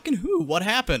 by fucking who? What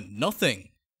happened? Nothing.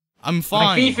 I'm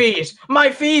fine. My fifis. My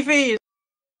fifis.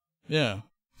 Yeah.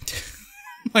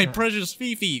 My precious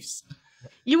fifis.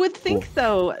 You would think,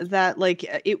 though, that like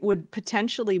it would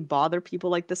potentially bother people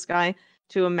like this guy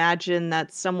to imagine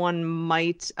that someone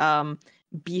might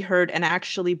be hurt and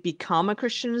actually become a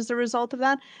Christian as a result of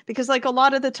that. Because like a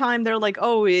lot of the time they're like,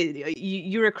 oh,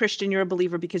 you're a Christian, you're a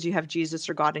believer because you have Jesus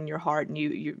or God in your heart and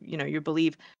you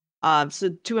believe. So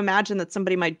to imagine that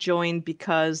somebody might join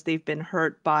because they've been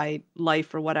hurt by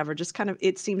life or whatever, just kind of,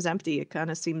 it seems empty. It kind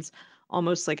of seems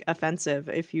almost like offensive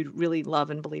if you really love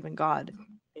and believe in God.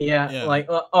 Yeah, like,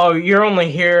 oh, you're only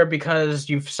here because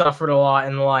you've suffered a lot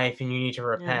in life and you need to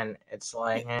repent. It's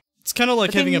like... It's kind of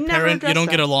like having a parent you don't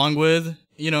get along with,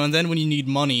 and then when you need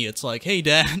money, it's like, hey,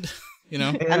 Dad,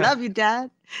 I love you, Dad.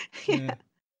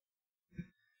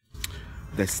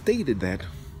 That stated that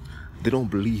they don't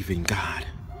believe in God.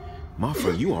 My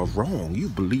friend, you are wrong. You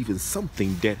believe in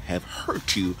something that have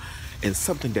hurt you and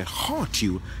something that haunt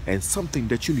you and something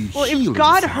that you need healing if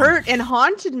God from. hurt and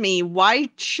haunted me, why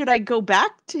should I go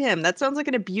back to him? That sounds like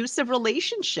an abusive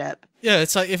relationship. Yeah,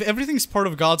 it's like, if everything's part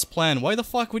of God's plan, why the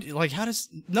fuck would you, like, how does,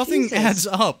 nothing adds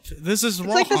up. This is wrong.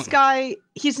 It's like this guy,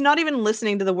 he's not even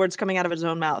listening to the words coming out of his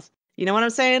own mouth. You know what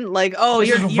I'm saying? Like, oh,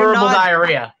 you're verbal not,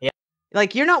 diarrhea. Yeah.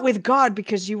 Like, you're not with God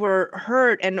because you were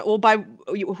hurt, and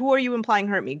who are you implying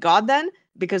hurt me? God then?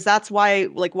 Because that's why,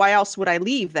 like, why else would I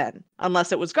leave then?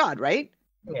 Unless it was God, right?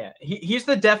 Yeah, he's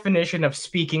the definition of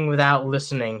speaking without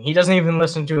listening. He doesn't even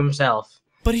listen to himself.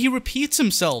 But he repeats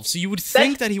himself, so you would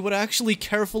think that he would actually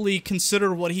carefully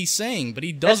consider what he's saying, but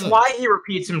he doesn't. That's why he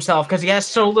repeats himself, because he has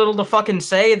so little to fucking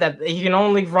say that he can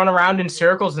only run around in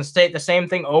circles and state the same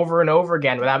thing over and over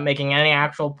again without making any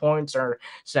actual points or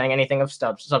saying anything of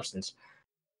substance.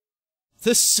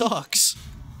 This sucks.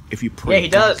 If you pray, yeah, he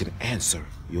God does. can answer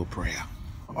your prayer.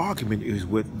 Argument is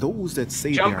with those that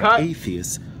say Jump they cut. are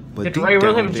atheists, but Did deep Ray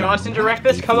down William they Johnson are direct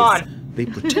not this? Come atheists. on. They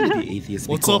pretend to be atheists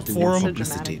What's because up, they Forum? want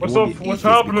publicity. What's They up? want to be What's atheists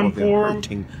happening, because they're Forum?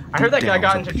 hurting I heard that deep guy down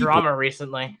got some into people. drama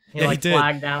recently. He Yeah, he like did.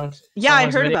 flagged down. Yeah, I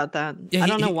someone's heard video. about that. Yeah, I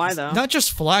don't know why, though. Not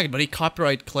just flagged, but he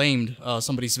copyright claimed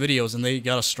somebody's videos, and they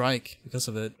got a strike because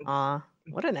of it.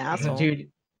 What an asshole. Dude,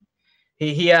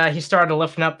 he started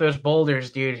lifting up those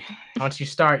boulders, dude. Once you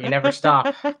start, you never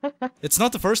stop. It's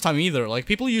not the first time either. Like,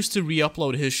 people used to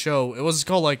re-upload his show. It was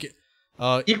called, like...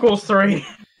 Equals 3.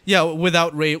 Yeah,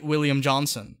 without Ray William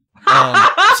Johnson.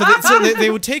 So they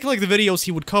would take, like, the videos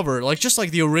he would cover, like, just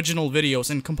like the original videos,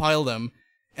 and compile them.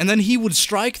 And then he would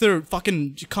strike their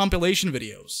fucking compilation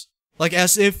videos. Like,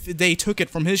 as if they took it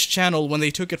from his channel when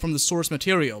they took it from the source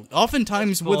material.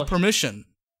 Oftentimes with permission.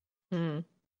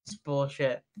 It's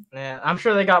bullshit. Yeah, I'm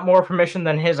sure they got more permission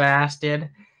than his ass did.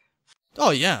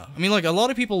 Oh, yeah. I mean, like, a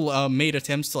lot of people made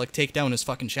attempts to, like, take down his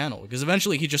fucking channel, because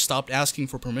eventually he just stopped asking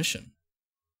for permission.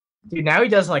 Dude, now he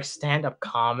does, like, stand-up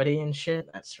comedy and shit.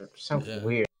 That's so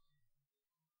weird.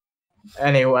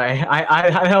 Anyway,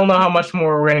 I don't know how much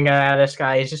more we're gonna get out of this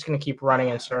guy. He's just gonna keep running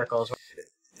in circles.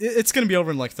 It's gonna be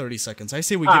over in, like, 30 seconds. I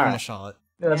say we give him a shot.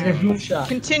 Yeah, let's give him a shot.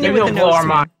 Continue with the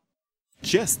nose.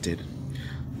 Suggested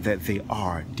that they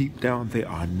are, deep down they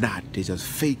are not. They're just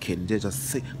faking. They're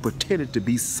just pretending to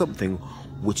be something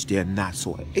which they're not.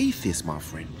 So an atheist, my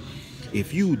friend,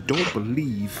 if you don't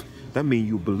believe, that means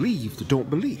you believe to don't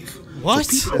believe. What?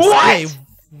 So what?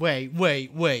 Wait.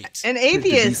 An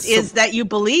atheist is that you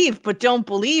believe but don't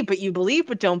believe, but you believe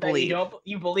but don't believe.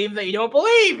 You believe that you don't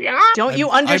believe, yeah? Don't you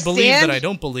understand? I believe that I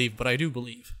don't believe, but I do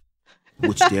believe.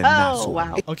 Which they're not. Oh,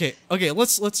 wow. Okay,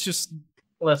 let's just...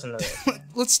 Listen to this.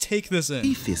 Let's take this in.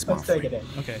 Atheist, my friend. Take it in.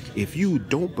 Okay. If you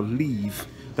don't believe,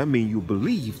 that means you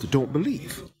believe to don't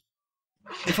believe.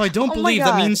 If I don't believe,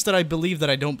 that means that I believe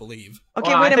that I don't believe. Okay,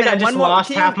 well, wait a minute. I just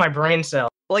lost half my brain cell.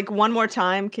 Like, one more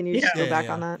time, can you just go back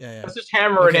on that? Yeah. Let's just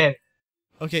hammer it in.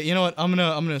 Okay, you know what? I'm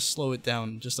gonna slow it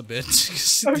down just a bit.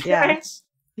 Okay.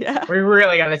 Yeah. We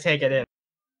really gotta take it in.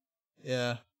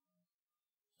 Yeah.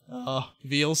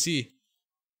 VLC.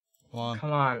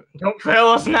 Come on. Don't fail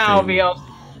us now, VLC.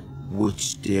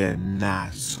 Which they're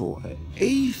not. So an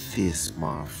atheist,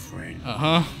 my friend.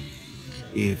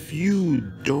 If you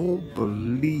don't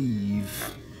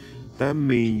believe, that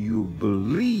means you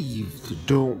believe to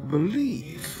don't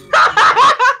believe.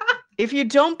 If you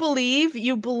don't believe,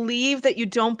 you believe that you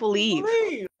don't believe.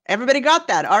 Everybody got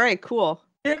that? All right, cool.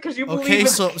 Yeah, because you believe. Okay,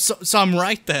 so I'm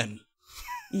right then.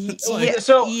 So I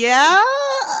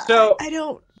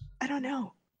don't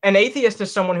know. An atheist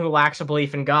is someone who lacks a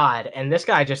belief in God, and this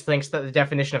guy just thinks that the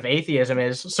definition of atheism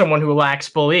is someone who lacks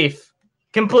belief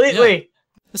completely. Yeah.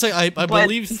 It's like I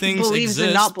believe things believes exist.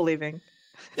 in not believing.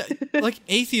 Yeah, like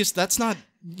atheist, that's not,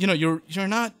 you're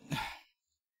not.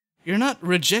 you're not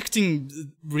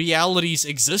rejecting reality's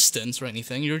existence or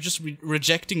anything. You're just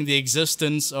rejecting the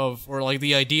existence of, or like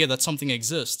the idea that something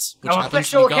exists, which happens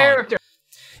to be God. Character.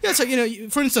 Yeah, it's like, you know,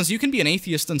 for instance, you can be an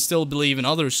atheist and still believe in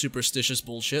other superstitious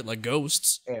bullshit like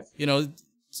ghosts. Yeah. You know,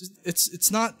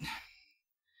 it's not.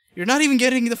 You're not even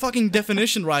getting the fucking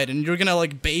definition right, and you're gonna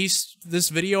like base this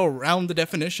video around the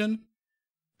definition.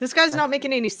 This guy's not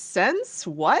making any sense.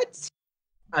 What?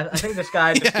 I think this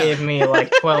guy just gave me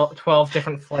like 12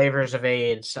 different flavors of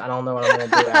AIDS. I don't know what I'm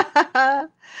gonna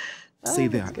do. Say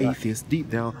they are atheists. Deep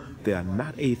down, they are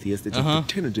not atheists. They're just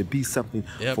pretending to be something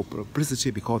for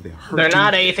publicity because they're hurting. They're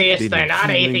not atheists. They're not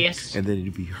atheists. And then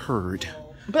to be heard.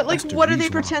 But like, what are they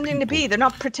pretending to be? They're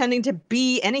not pretending to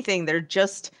be anything. They're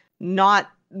just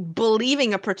not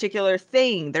believing a particular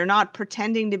thing. They're not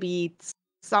pretending to be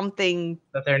something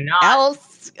that they're not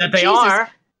else. That they are.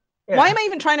 Yeah. Why am I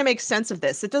even trying to make sense of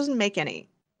this? It doesn't make any.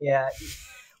 Yeah.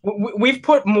 We've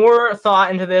put more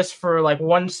thought into this for like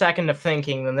 1 second of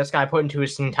thinking than this guy put into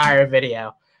his entire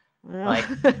video. Like,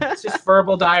 it's just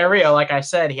verbal diarrhea. Like I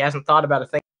said, he hasn't thought about a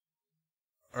thing.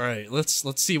 All right, let's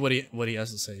see what he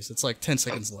has to say. So it's like 10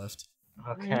 seconds left.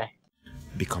 Okay.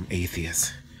 Become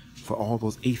atheists. For all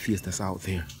those atheists that's out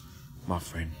there, my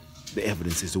friend, the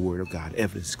evidence is the word of God.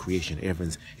 Evidence is creation.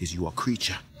 Evidence is you are a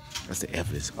creature. That's the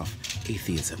evidence of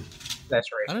atheism. That's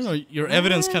right. I don't know. Your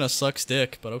evidence kind of sucks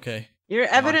dick, but okay. Your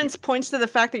evidence points to the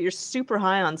fact that you're super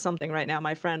high on something right now,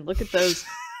 my friend. Look at those.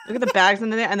 Look at the bags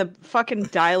in there and the fucking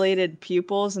dilated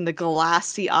pupils and the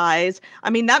glassy eyes.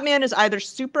 I mean, that man is either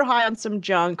super high on some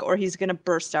junk or he's gonna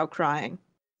burst out crying.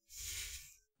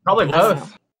 Probably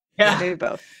both. Yeah, maybe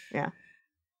both. Yeah.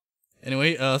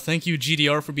 Anyway, thank you,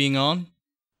 GDR, for being on.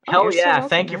 Hell yeah! Welcome,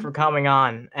 thank you for coming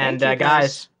on. And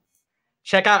guys,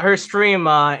 check out her stream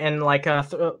in like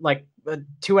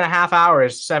 2.5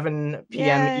 hours, 7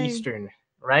 p.m. Eastern.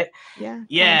 Right? Yeah.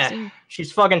 Yeah.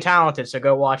 She's fucking talented, so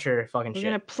go watch her fucking shit. We're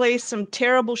gonna play some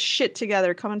terrible shit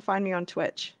together. Come and find me on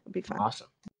Twitch. It'll be fun. Awesome.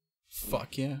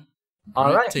 Fuck yeah.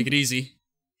 All right. Take it easy.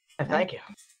 Thank you.